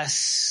keep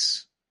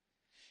us,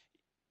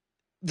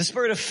 the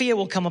spirit of fear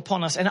will come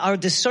upon us and our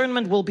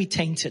discernment will be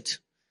tainted.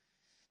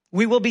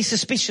 We will be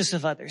suspicious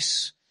of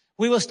others.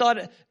 We will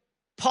start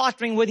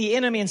partnering with the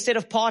enemy instead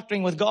of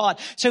partnering with God.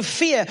 So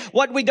fear,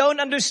 what we don't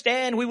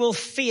understand, we will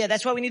fear.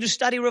 That's why we need to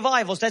study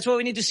revivals. That's why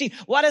we need to see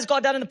what has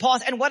God done in the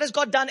past and what has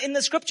God done in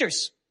the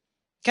scriptures.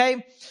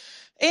 Okay?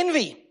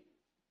 Envy.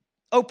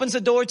 opens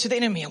the door to the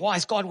enemy. Why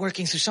is God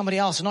working through somebody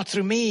else and not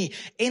through me?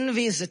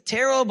 Envy is a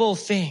terrible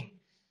thing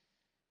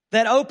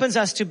that opens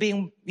us to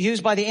being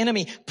used by the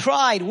enemy.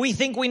 Pride, we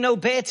think we know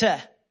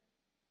better.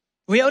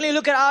 We only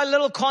look at our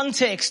little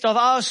context of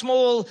our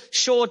small,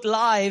 short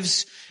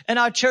lives and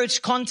our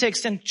church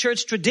context and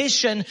church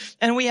tradition,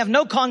 and we have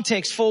no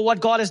context for what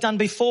God has done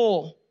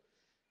before.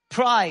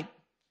 Pride.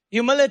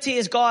 Humility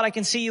is, God, I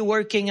can see you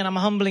working and I'm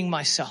humbling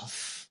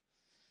myself.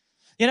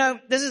 You know,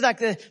 this is like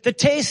the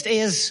test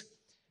is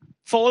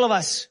for all of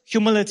us,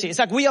 humility. It's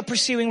like we are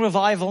pursuing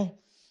revival.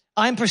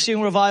 I'm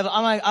pursuing revival.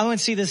 I'm like, I want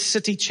to see this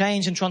city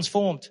changed and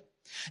transformed.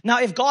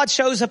 Now, if God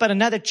shows up at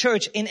another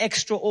church in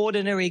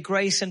extraordinary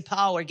grace and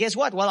power, guess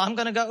what? Well, I'm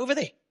going to go over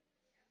there.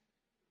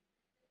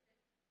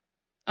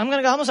 I'm going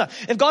to go humble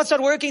myself. If God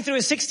starts working through a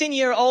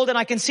 16-year-old and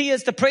I can see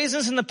it's the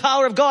presence and the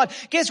power of God,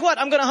 guess what?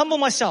 I'm going to humble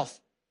myself.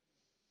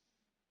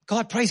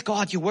 God, praise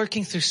God, you're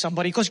working through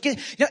somebody. Because you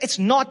know, it's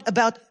not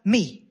about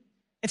me.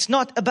 It's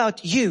not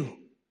about you.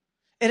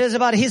 It is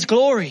about His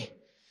glory.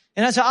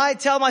 And that's why I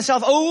tell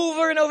myself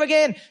over and over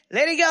again,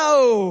 let it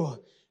go.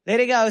 Let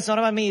it go. It's not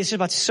about me. It's just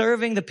about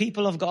serving the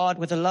people of God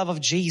with the love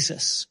of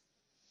Jesus.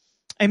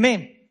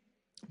 Amen.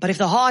 But if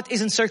the heart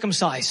isn't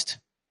circumcised,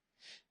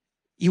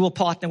 you will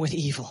partner with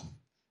evil.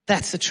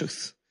 That's the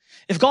truth.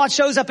 If God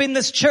shows up in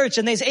this church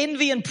and there's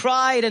envy and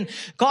pride and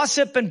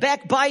gossip and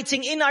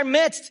backbiting in our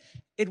midst,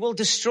 it will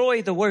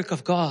destroy the work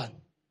of God.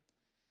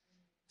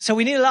 So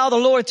we need to allow the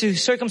Lord to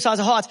circumcise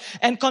our hearts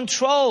and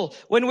control.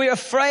 When we're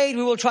afraid,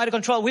 we will try to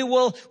control. We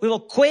will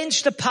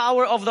quench the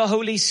power of the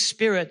Holy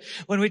Spirit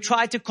when we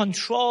try to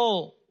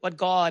control what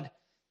God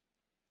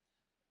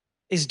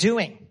is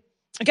doing.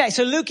 Okay,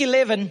 so Luke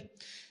 11,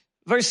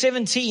 verse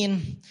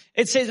 17,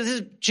 it says, this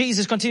is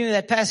Jesus continuing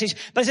that passage,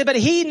 but it said, but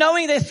he,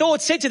 knowing their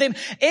thoughts, said to them,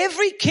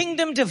 every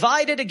kingdom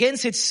divided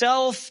against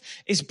itself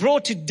is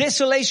brought to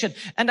desolation,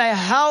 and a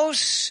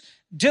house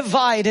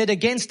divided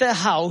against a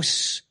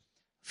house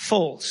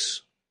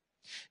falls.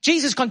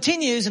 Jesus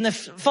continues in the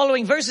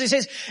following verses. He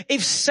says,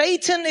 if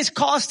Satan is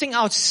casting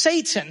out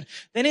Satan,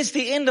 then it's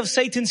the end of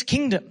Satan's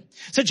kingdom.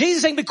 So Jesus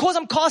is saying, because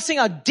I'm casting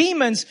out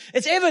demons,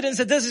 it's evidence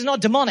that this is not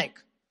demonic,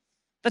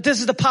 that this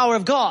is the power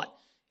of God.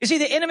 You see,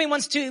 the enemy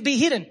wants to be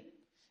hidden.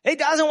 He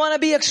doesn't want to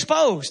be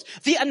exposed.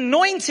 The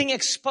anointing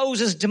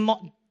exposes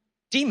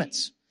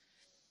demons.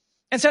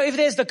 And so if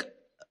there's the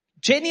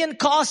genuine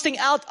casting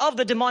out of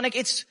the demonic,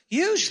 it's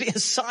usually a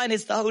sign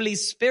it's the Holy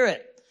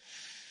Spirit.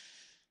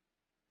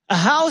 A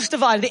house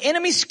divided. The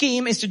enemy's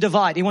scheme is to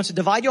divide. He wants to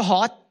divide your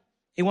heart.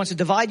 He wants to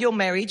divide your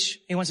marriage.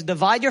 He wants to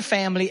divide your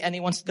family, and he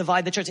wants to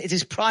divide the church. It's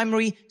his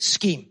primary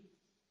scheme.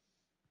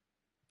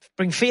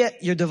 Bring fear,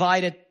 you're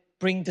divided.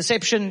 Bring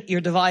deception,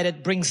 you're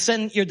divided. Bring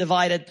sin, you're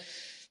divided.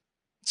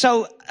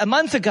 So a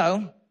month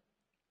ago,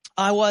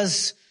 I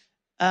was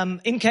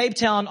in Cape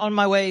Town on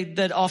my way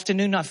that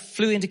afternoon. I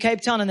flew into Cape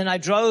Town and then I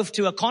drove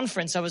to a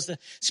conference. I was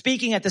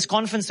speaking at this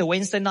conference the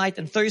Wednesday night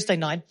and Thursday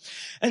night.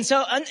 And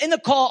so in the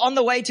car on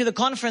the way to the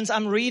conference,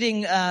 I'm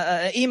reading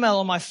an email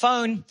on my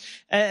phone.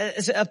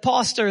 It's a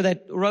pastor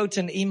that wrote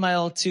an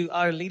email to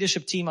our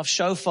leadership team of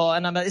Shofar,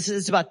 and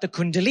it's about the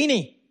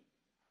Kundalini.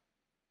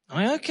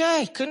 I'm like,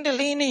 okay,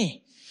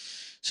 Kundalini.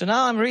 So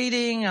now I'm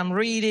reading,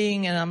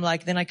 and I'm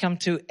like, then I come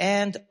to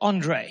and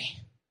André.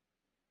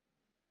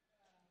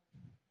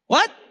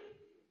 What?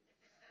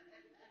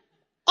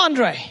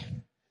 André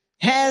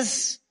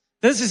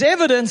this is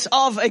evidence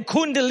of a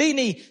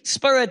Kundalini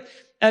spirit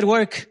at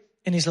work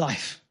in his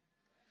life.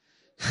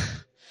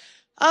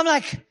 I'm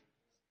like,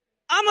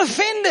 I'm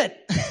offended.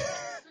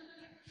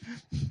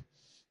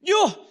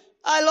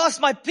 I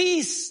lost my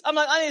peace. I'm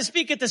like, I need to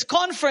speak at this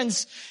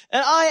conference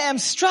and I am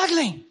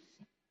struggling.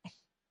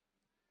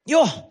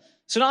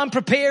 So now I'm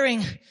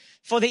preparing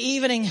for the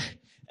evening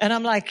and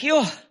I'm like,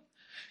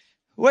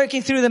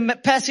 working through the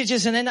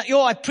passages, and then,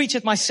 I preach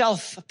it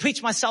myself. I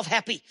preach myself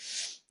happy.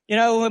 You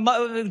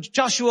know,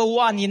 Joshua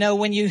 1, you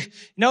know,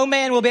 no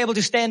man will be able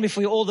to stand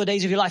before you all the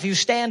days of your life. If you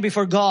stand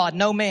before God,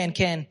 no man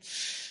can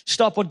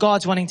stop what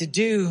God's wanting to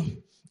do.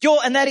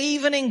 And that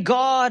evening,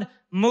 God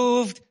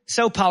moved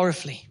so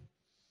powerfully.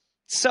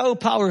 So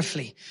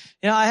powerfully.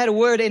 You know, I had a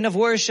word end of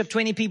worship.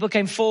 20 people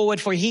came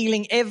forward for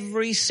healing.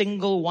 Every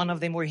single one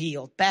of them were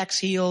healed. Backs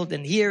healed,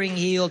 and hearing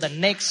healed,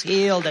 and necks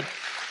healed, and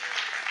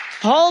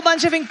a whole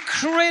bunch of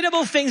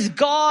incredible things.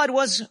 God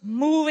was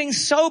moving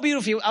so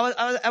beautifully.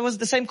 I was at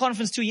the same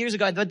conference 2 years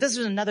ago, but this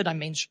was another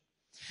dimension.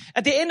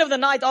 At the end of the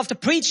night, after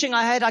preaching,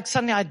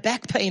 suddenly I had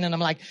back pain, and I'm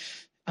like,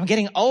 I'm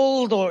getting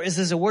old, or is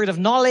this a word of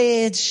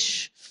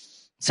knowledge?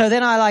 So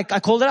then I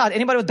called it out.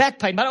 Anybody with back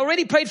pain? But I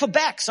already prayed for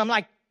backs. So I'm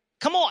like,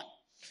 come on.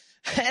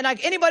 And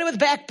anybody with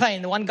back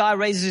pain? The one guy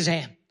raises his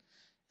hand.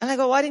 And I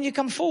go, why didn't you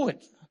come forward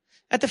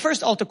at the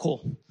first altar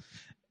call?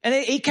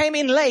 And he came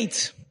in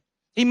late.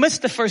 He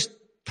missed the first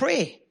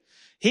prayer.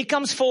 He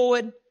comes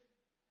forward,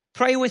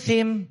 pray with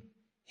him,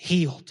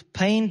 healed.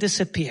 Pain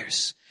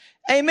disappears.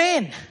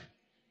 Amen.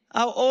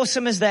 How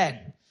awesome is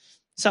that?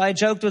 So I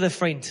joked with a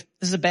friend.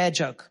 This is a bad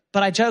joke,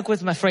 but I joke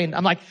with my friend.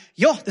 I'm like,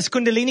 this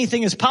Kundalini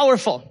thing is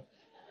powerful.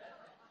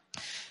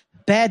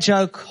 Bad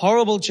joke,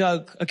 horrible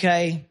joke,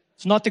 okay?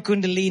 It's not the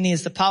Kundalini,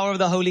 it's the power of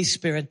the Holy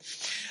Spirit.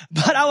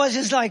 But I was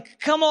just like,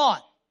 come on.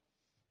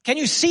 Can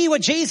you see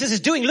what Jesus is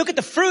doing? Look at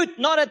the fruit,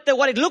 not at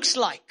what it looks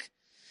like.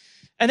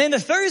 And then the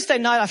Thursday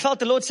night, I felt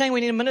the Lord saying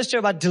we need to minister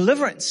about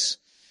deliverance.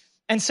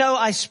 And so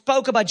I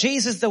spoke about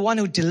Jesus, the one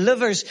who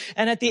delivers.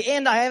 And at the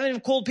end, I haven't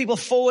even called people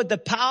forward. The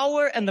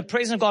power and the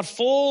presence of God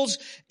falls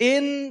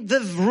in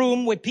the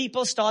room where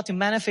people start to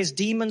manifest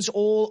demons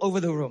all over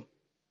the room.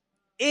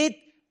 It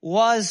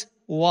was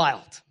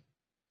wild.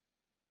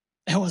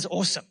 It was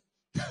awesome.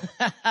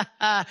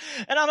 And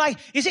I'm like,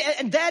 you see,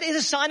 and that is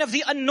a sign of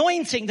the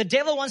anointing. The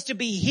devil wants to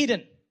be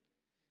hidden,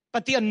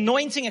 but the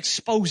anointing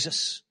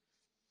exposes.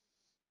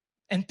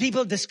 And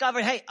people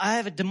discovered, hey, I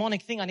have a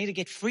demonic thing. I need to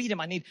get freedom.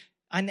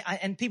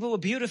 And people were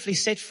beautifully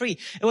set free.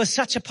 It was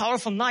such a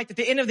powerful night. At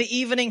the end of the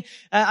evening,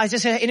 I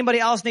just said, anybody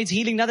else needs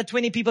healing? Another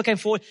 20 people came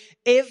forward.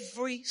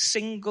 Every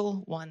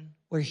single one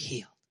were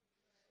healed.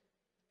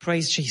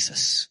 Praise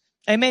Jesus.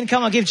 Amen.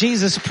 Come on, give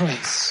Jesus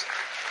praise.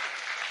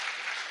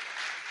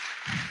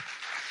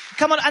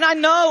 Come on. And I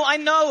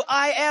know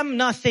I am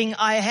nothing.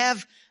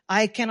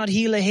 I cannot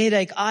heal a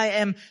headache. I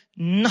am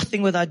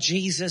nothing without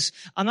Jesus.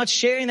 I'm not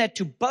sharing that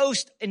to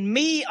boast in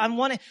me.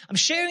 I'm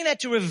sharing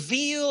that to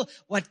reveal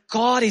what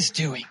God is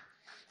doing.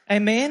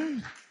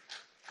 Amen.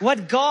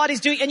 What God is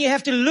doing. And you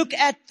have to look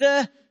at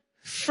the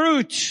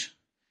fruit.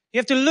 You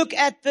have to look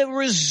at the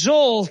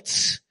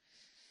result.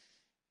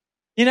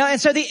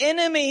 And so the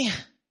enemy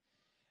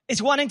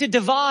is wanting to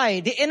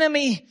divide. The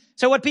enemy.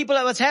 So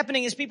what's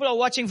happening is people are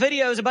watching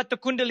videos about the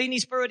Kundalini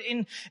spirit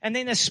and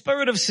then a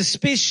spirit of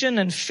suspicion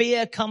and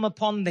fear come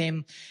upon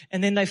them.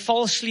 And then they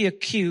falsely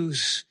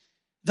accuse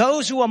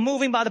those who are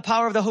moving by the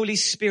power of the Holy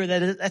Spirit.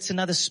 That's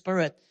another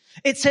spirit.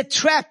 It's a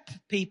trap,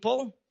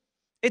 people.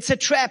 It's a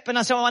trap.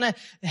 And so I want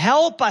to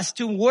help us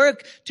to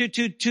work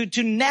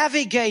to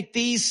navigate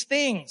these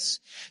things.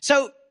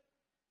 So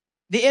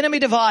the enemy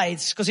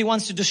divides because he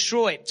wants to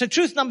destroy. So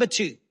truth number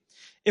 2.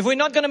 If we're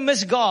not going to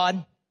miss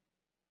God,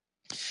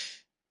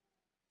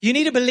 you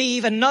need to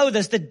believe and know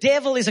this. The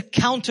devil is a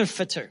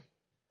counterfeiter.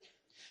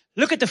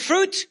 Look at the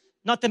fruit,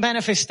 not the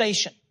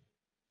manifestation.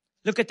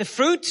 Look at the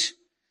fruit,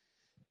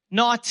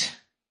 not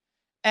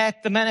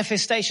at the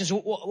manifestations.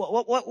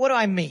 What do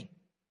I mean?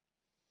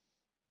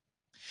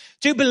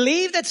 To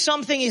believe that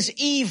something is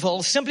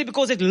evil simply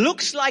because it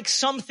looks like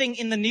something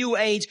in the New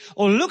Age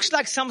or looks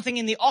like something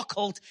in the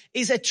occult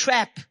is a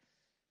trap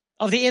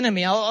of the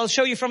enemy. I'll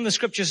show you from the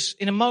scriptures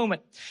in a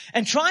moment.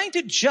 And trying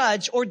to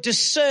judge or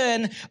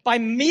discern by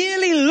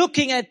merely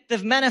looking at the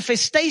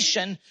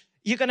manifestation,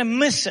 you're going to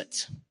miss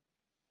it.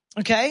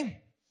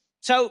 Okay?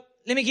 So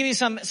let me give you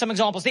some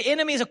examples. The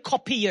enemy is a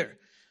copier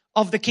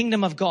of the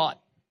kingdom of God.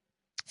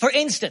 For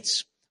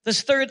instance,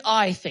 this third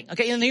eye thing.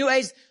 Okay, in the New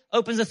Age,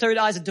 opens the third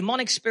eye is a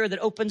demonic spirit that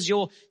opens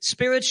your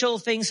spiritual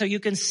thing so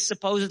you can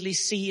supposedly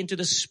see into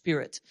the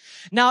spirit.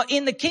 Now,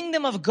 in the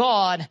kingdom of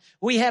God,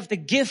 we have the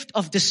gift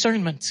of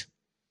discernment.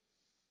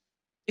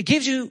 It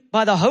gives you,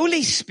 by the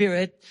Holy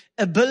Spirit,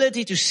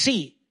 ability to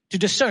see, to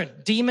discern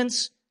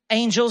demons,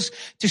 angels,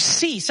 to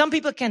see. Some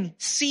people can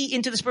see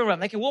into the spirit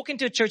realm. They can walk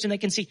into a church and they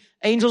can see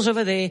angels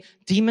over there,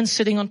 demons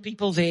sitting on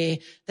people there.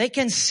 They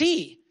can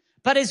see,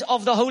 but it's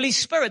of the Holy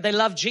Spirit. They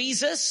love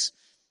Jesus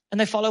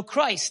and they follow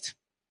Christ.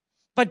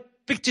 But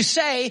to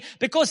say,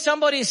 because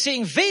somebody is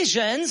seeing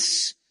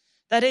visions,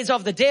 that is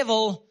of the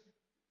devil,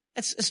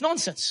 it's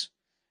nonsense.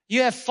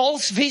 You have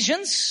false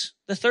visions,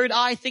 the third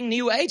eye thing,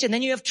 New Age, and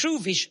then you have true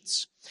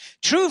visions.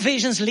 True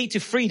visions lead to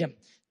freedom.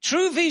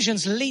 True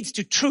visions leads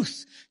to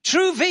truth.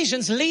 True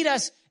visions lead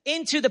us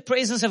into the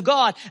presence of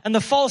God, and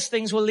the false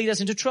things will lead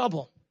us into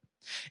trouble.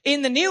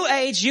 In the New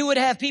Age, you would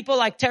have people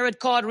like tarot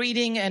card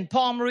reading and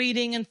palm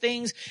reading and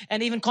things,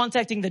 and even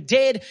contacting the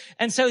dead.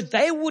 And so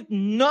they would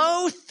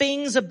know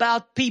things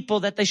about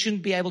people that they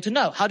shouldn't be able to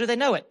know. How do they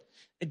know it?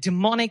 A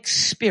demonic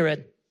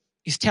spirit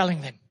is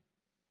telling them.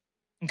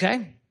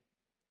 Okay?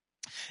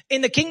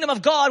 In the kingdom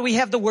of God, we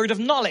have the word of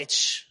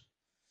knowledge.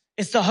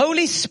 It's the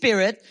Holy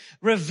Spirit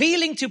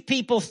revealing to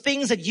people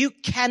things that you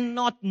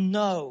cannot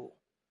know.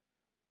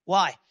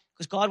 Why?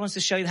 Because God wants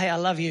to show you, hey, I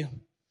love you.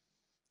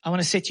 I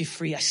want to set you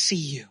free. I see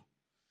you.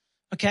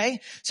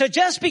 Okay? So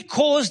just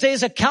because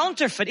there's a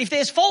counterfeit, if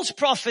there's false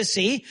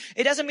prophecy,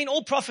 it doesn't mean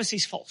all prophecy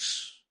is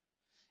false.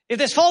 If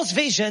there's false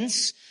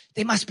visions,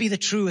 they must be the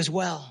true as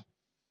well.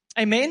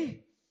 Amen?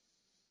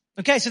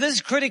 Okay, so this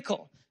is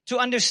critical to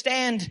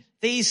understand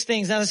these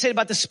things. Now, as I said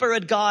about the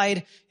spirit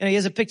guide,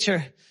 here's a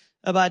picture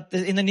about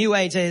in the New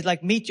Age, they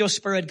like meet your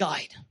spirit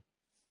guide.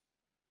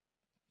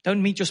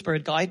 Don't meet your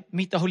spirit guide,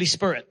 meet the Holy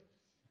Spirit.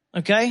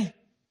 Okay?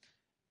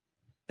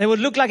 They would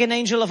look like an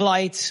angel of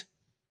light,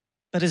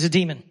 but is a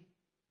demon.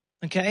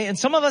 Okay? And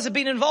some of us have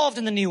been involved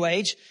in the New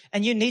Age,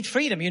 and you need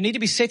freedom. You need to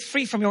be set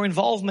free from your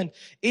involvement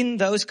in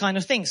those kind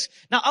of things.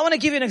 Now, I want to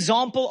give you an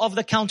example of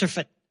the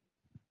counterfeit.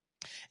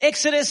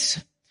 Exodus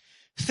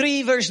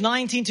 3 verse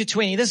 19 to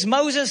 20. This is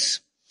Moses,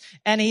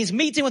 and he's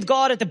meeting with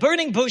God at the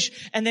burning bush,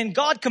 and then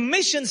God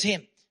commissions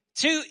him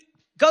to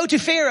go to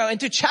Pharaoh and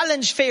to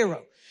challenge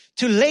Pharaoh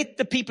to let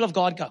the people of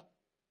God go.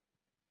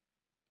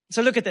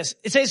 So look at this.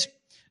 It says,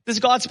 this is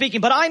God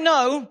speaking, but I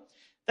know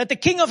that the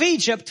king of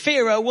Egypt,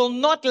 Pharaoh, will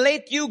not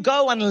let you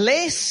go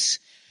unless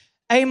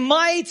a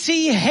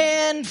mighty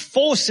hand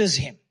forces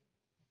him.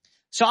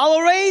 So I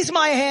will raise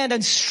my hand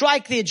and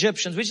strike the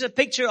Egyptians, which is a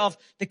picture of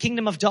the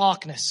kingdom of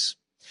darkness,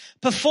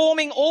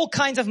 performing all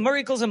kinds of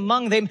miracles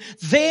among them.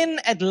 Then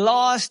at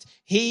last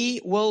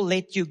he will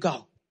let you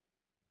go.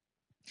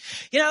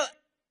 You know,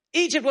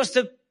 Egypt was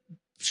the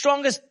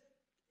strongest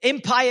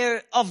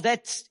empire of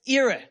that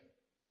era.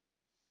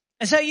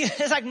 And so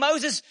it's like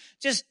Moses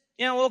just,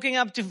 walking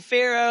up to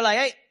Pharaoh like,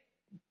 hey,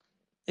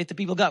 let the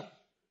people go.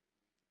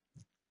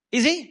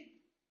 Is he?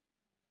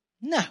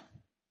 No.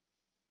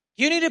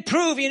 You need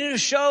to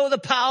show the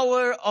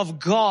power of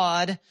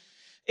God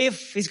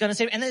if he's going to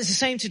save. And it's the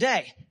same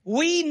today.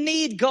 We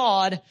need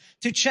God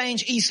to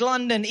change East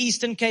London,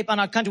 Eastern Cape,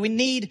 and our country. We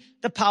need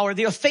the power,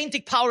 the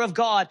authentic power of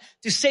God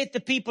to set the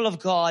people of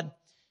God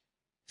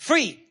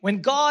free.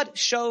 When God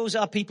shows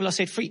up, people are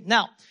set free.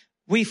 Now,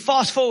 we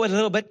fast forward a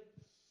little bit.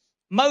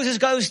 Moses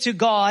goes to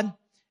God,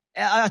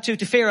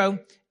 to Pharaoh,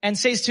 and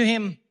says to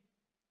him,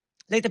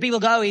 let the people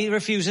go. He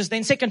refuses.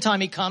 Then second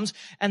time he comes,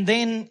 and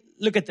then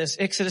look at this,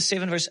 Exodus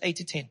 7 verse 8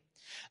 to 10.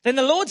 Then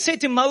the Lord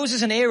said to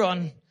Moses and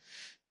Aaron,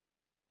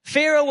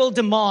 Pharaoh will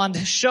demand,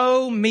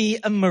 show me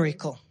a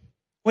miracle.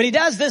 When he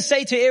does this,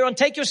 say to Aaron,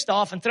 take your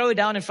staff and throw it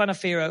down in front of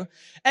Pharaoh,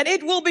 and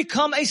it will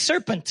become a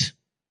serpent,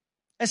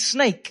 a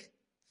snake.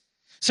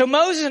 So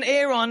Moses and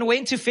Aaron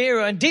went to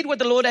Pharaoh and did what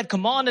the Lord had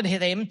commanded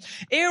them.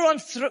 Aaron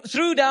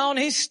threw down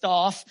his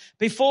staff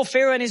before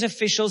Pharaoh and his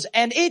officials,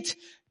 and it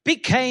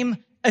became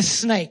a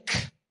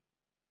snake.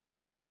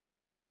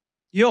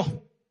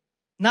 Yo.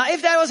 Now,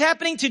 if that was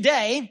happening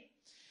today,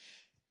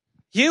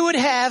 you would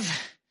have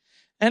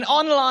an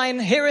online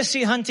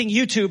heresy hunting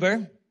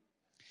YouTuber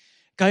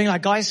going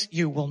like, guys,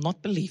 you will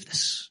not believe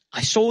this.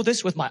 I saw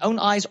this with my own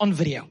eyes on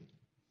video.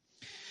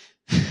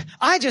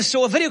 I just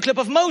saw a video clip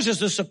of Moses,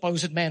 the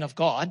supposed man of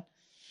God,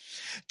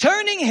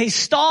 turning his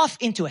staff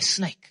into a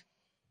snake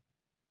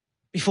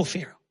before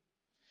Pharaoh.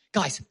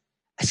 Guys,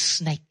 a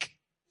snake,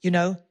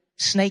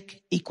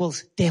 snake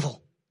equals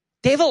devil.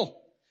 Devil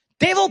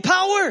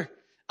power.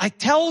 I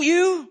tell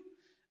you,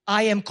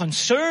 I am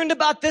concerned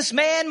about this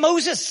man,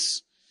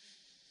 Moses.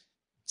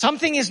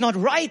 Something is not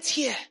right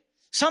here.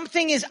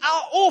 Something is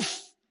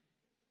off.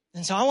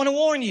 And so I want to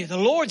warn you, the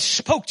Lord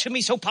spoke to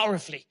me so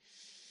powerfully.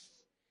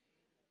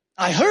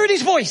 I heard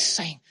his voice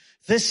saying,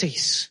 this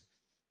is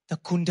the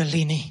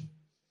Kundalini.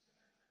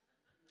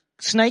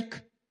 Snake.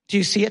 Do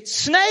you see it?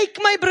 Snake,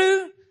 my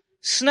bro.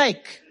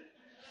 Snake.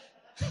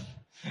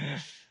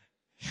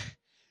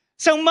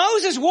 So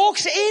Moses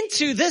walks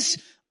into this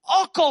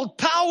occult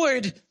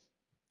powered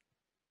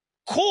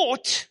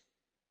court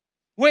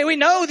where we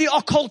know the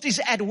occult is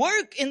at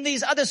work in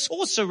these other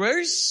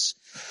sorcerers.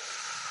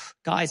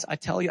 Guys, I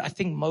tell you, I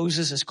think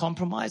Moses has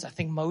compromised. I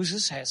think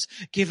Moses has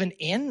given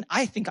in.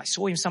 I think I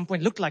saw him some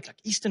point, looked like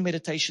Eastern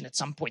meditation at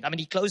some point. I mean,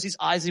 he closed his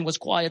eyes and was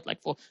quiet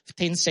for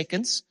 10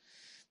 seconds.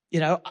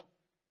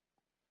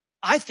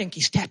 I think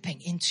he's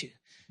tapping into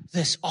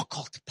this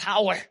occult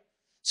power.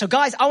 So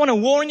guys, I want to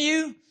warn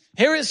you,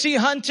 heresy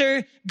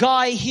hunter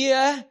guy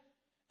here,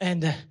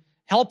 and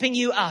helping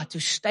you out to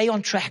stay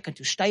on track and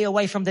to stay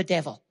away from the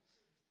devil.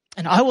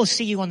 And I will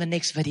see you on the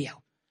next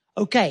video.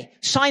 Okay,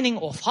 signing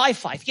off. High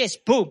five. Yes,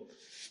 boom.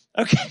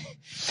 Okay.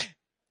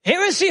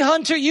 Heresy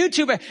hunter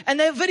YouTuber. And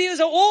their videos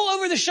are all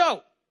over the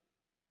show,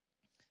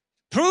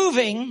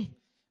 proving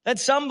that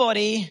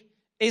somebody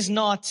is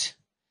not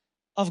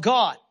of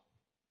God.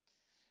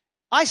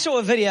 I saw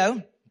a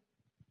video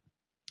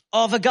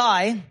of a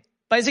guy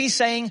basically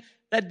saying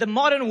that the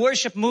modern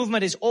worship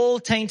movement is all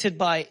tainted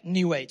by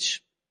New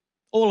Age.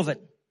 All of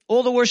it.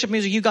 All the worship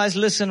music you guys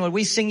listen, what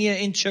we sing here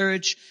in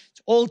church,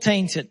 it's all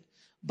tainted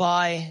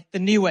by the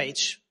New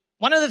Age.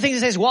 One of the things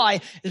it says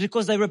why is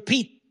because they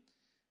repeat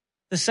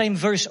the same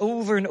verse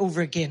over and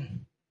over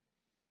again.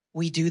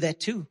 We do that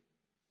too.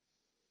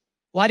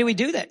 Why do we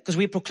do that? Because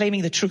we're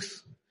proclaiming the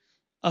truth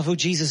of who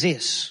Jesus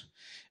is.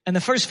 And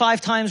the first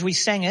 5 times we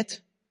sang it,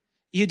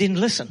 you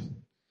didn't listen.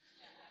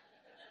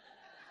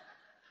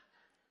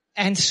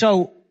 And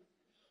so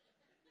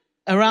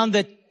around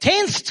the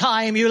 10th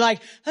time, you're like,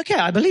 okay,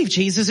 I believe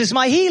Jesus is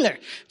my healer.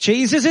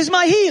 Jesus is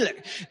my healer.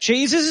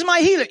 Jesus is my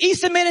healer.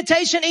 Eastern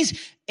meditation is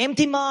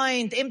empty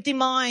mind,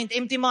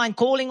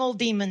 calling all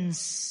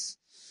demons.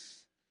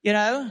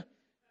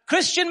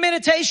 Christian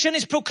meditation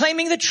is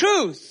proclaiming the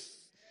truth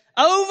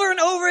over and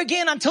over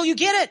again until you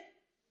get it.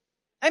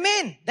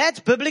 Amen. That's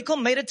biblical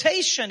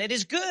meditation. It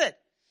is good.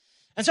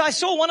 And so I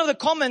saw one of the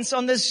comments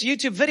on this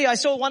YouTube video. I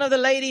saw one of the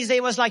ladies, they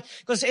was like,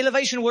 because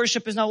elevation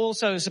worship is now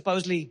also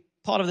supposedly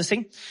part of this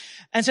thing.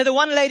 And so the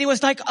one lady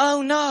was like,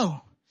 oh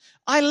no,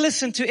 I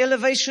listen to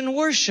elevation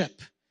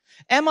worship.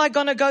 Am I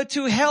going to go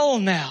to hell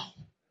now?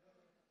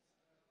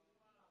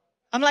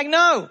 I'm like,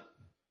 no,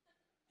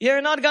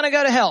 you're not going to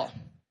go to hell.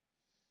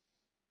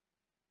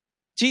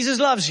 Jesus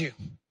loves you.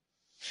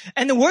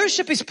 And the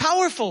worship is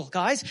powerful,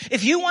 guys.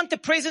 If you want the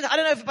presence, I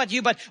don't know about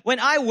you, but when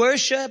I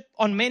worship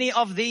on many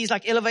of these,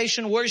 like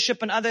elevation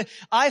worship and other,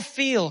 I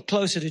feel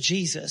closer to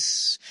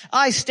Jesus.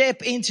 I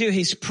step into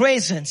his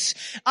presence.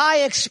 I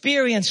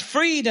experience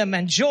freedom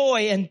and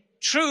joy and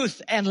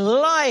truth and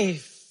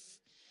life.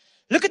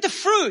 Look at the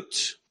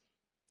fruit.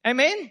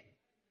 Amen?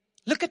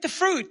 Look at the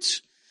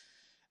fruit.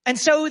 And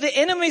so the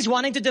enemy is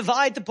wanting to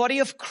divide the body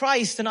of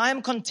Christ, and I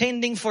am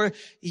contending for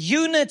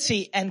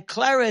unity and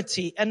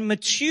clarity and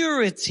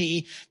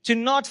maturity to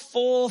not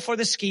fall for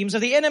the schemes of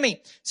the enemy.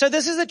 So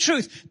this is the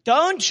truth.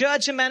 Don't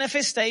judge a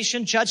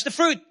manifestation, judge the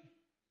fruit.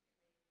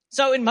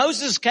 So in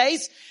Moses'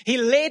 case, he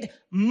led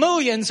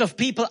millions of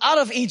people out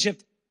of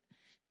Egypt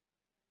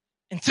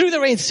and through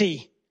the Red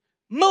Sea.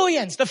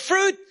 Millions. The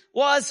fruit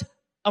was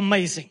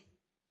amazing.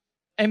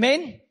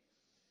 Amen?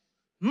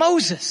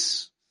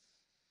 Moses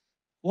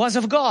was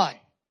of God,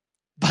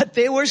 but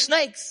there were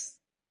snakes.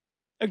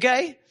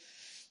 Okay?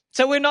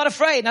 So we're not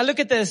afraid. Now look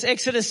at this,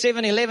 Exodus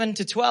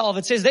 7:11-12.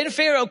 It says, then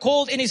Pharaoh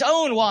called in his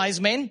own wise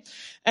men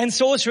and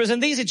sorcerers,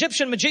 and these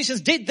Egyptian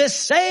magicians did the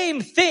same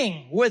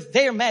thing with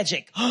their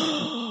magic.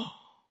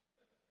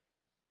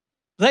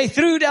 They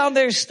threw down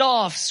their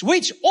staffs,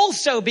 which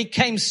also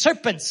became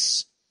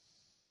serpents.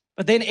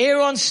 But then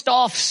Aaron's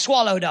staff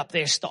swallowed up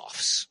their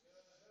staffs.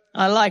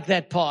 I like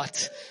that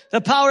part.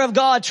 The power of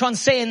God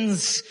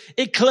transcends,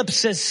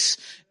 eclipses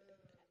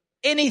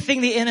anything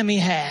the enemy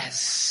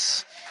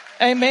has.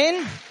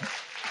 Amen.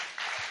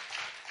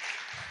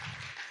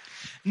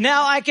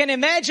 Now I can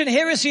imagine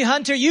heresy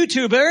hunter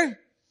YouTuber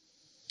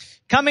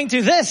coming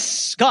to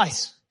this.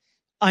 Guys,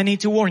 I need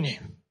to warn you.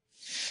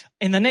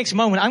 In the next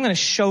moment, I'm going to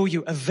show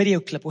you a video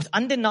clip with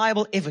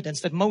undeniable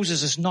evidence that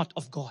Moses is not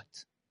of God.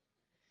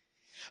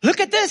 Look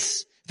at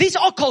this. These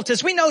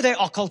occultists, we know they're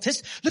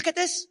occultists. Look at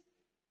this.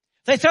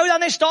 They throw down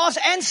their staffs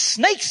and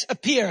snakes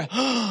appear.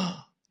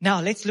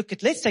 Now let's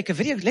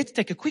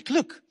take a quick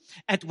look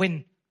at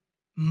when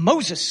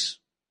Moses,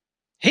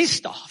 his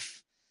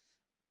staff,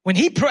 when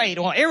he prayed,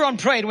 or Aaron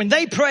prayed, when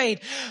they prayed,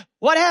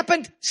 what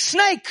happened?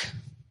 Snake.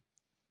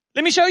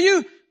 Let me show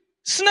you.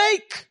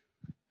 Snake.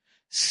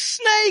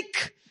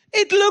 Snake.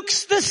 It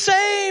looks the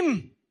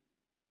same.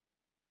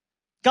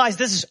 Guys,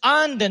 this is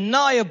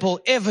undeniable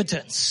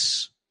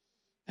evidence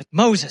that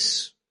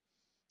Moses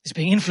is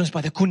being influenced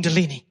by the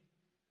Kundalini.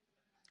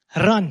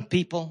 Run,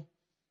 people.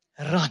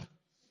 Run.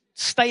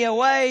 Stay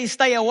away,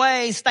 stay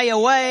away, stay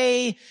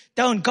away.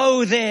 Don't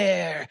go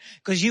there,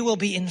 because you will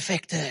be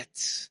infected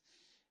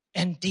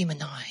and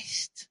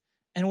demonized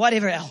and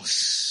whatever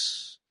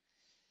else.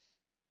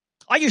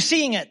 Are you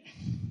seeing it?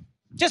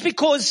 Just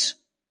because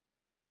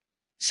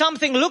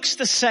something looks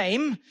the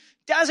same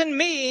doesn't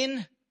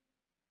mean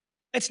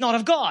it's not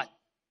of God.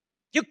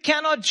 You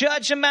cannot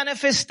judge a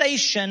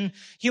manifestation.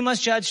 You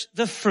must judge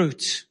the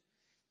fruit.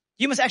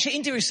 You must actually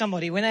interview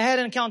somebody. When I had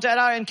an encounter, at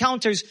our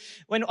encounters,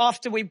 when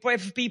after we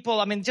prayed for people,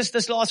 I mean, just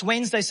this last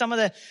Wednesday, some of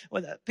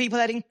the people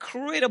had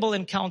incredible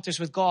encounters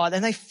with God,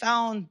 and they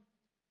found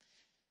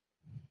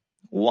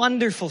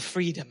wonderful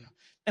freedom.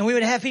 And we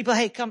would have people,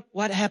 hey, come,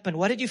 what happened?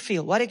 What did you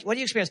feel? What did you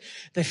experience?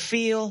 They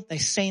feel, they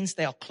sense,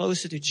 they are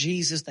closer to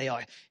Jesus. They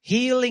are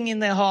healing in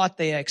their heart.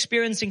 They are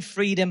experiencing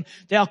freedom.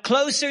 They are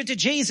closer to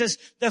Jesus.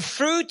 The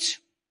fruit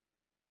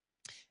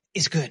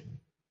is good.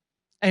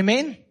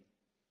 Amen?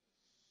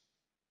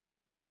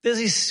 This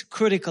is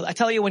critical. I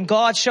tell you, when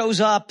God shows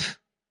up,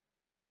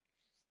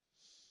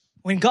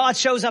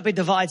 it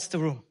divides the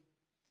room.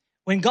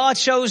 When God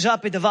shows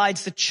up, it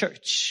divides the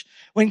church.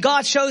 When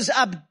God shows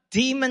up,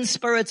 demon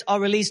spirits are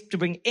released to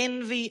bring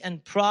envy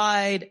and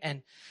pride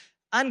and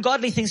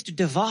ungodly things to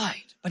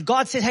divide. But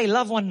God said, hey,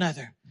 love one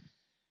another.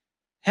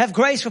 Have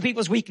grace for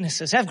people's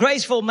weaknesses. Have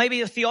grace for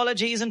maybe the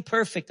theology isn't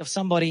perfect of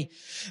somebody,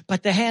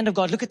 but the hand of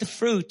God. Look at the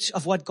fruit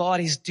of what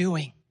God is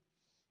doing.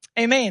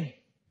 Amen.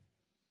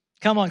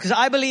 Come on, because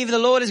I believe the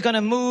Lord is going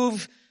to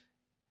move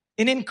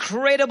in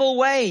incredible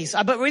ways.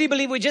 I really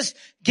believe we're just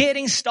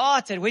getting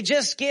started. We're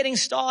just getting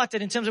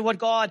started in terms of what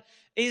God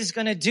is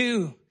going to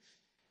do.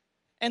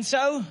 And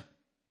so,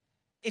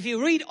 if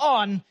you read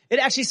on, it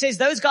actually says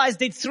those guys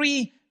did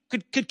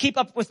could keep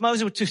up with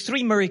Moses to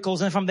 3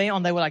 miracles. And from there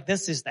on, they were like,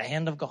 this is the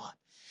hand of God.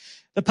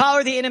 The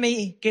power of the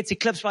enemy gets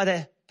eclipsed by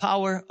the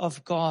power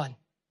of God.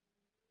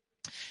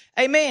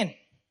 Amen.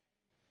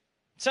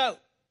 So,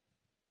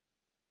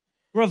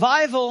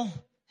 revival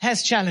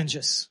has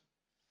challenges.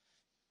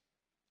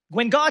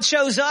 When God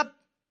shows up,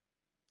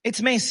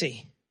 it's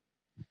messy.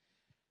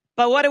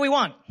 But what do we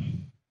want?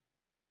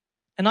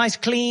 A nice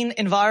clean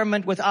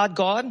environment without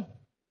God?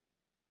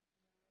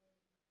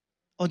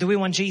 Or do we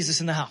want Jesus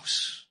in the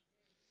house?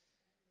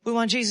 We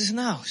want Jesus in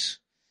the house.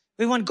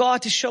 We want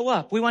God to show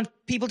up. We want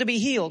people to be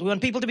healed. We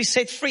want people to be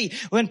set free.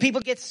 We want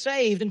people to get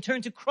saved and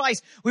turn to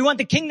Christ. We want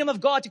the kingdom of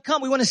God to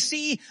come. We want to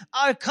see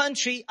our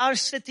country, our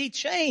city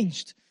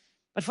changed.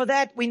 But for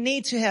that, we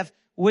need to have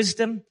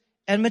wisdom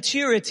and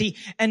maturity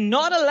and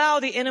not allow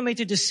the enemy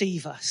to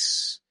deceive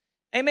us.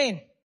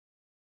 Amen.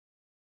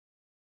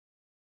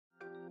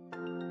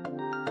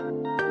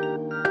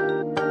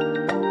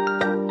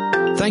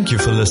 Thank you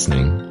for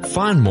listening.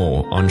 Find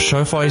more on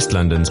Shofar East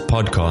London's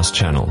podcast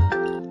channel.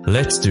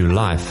 Let's do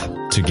life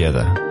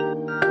together.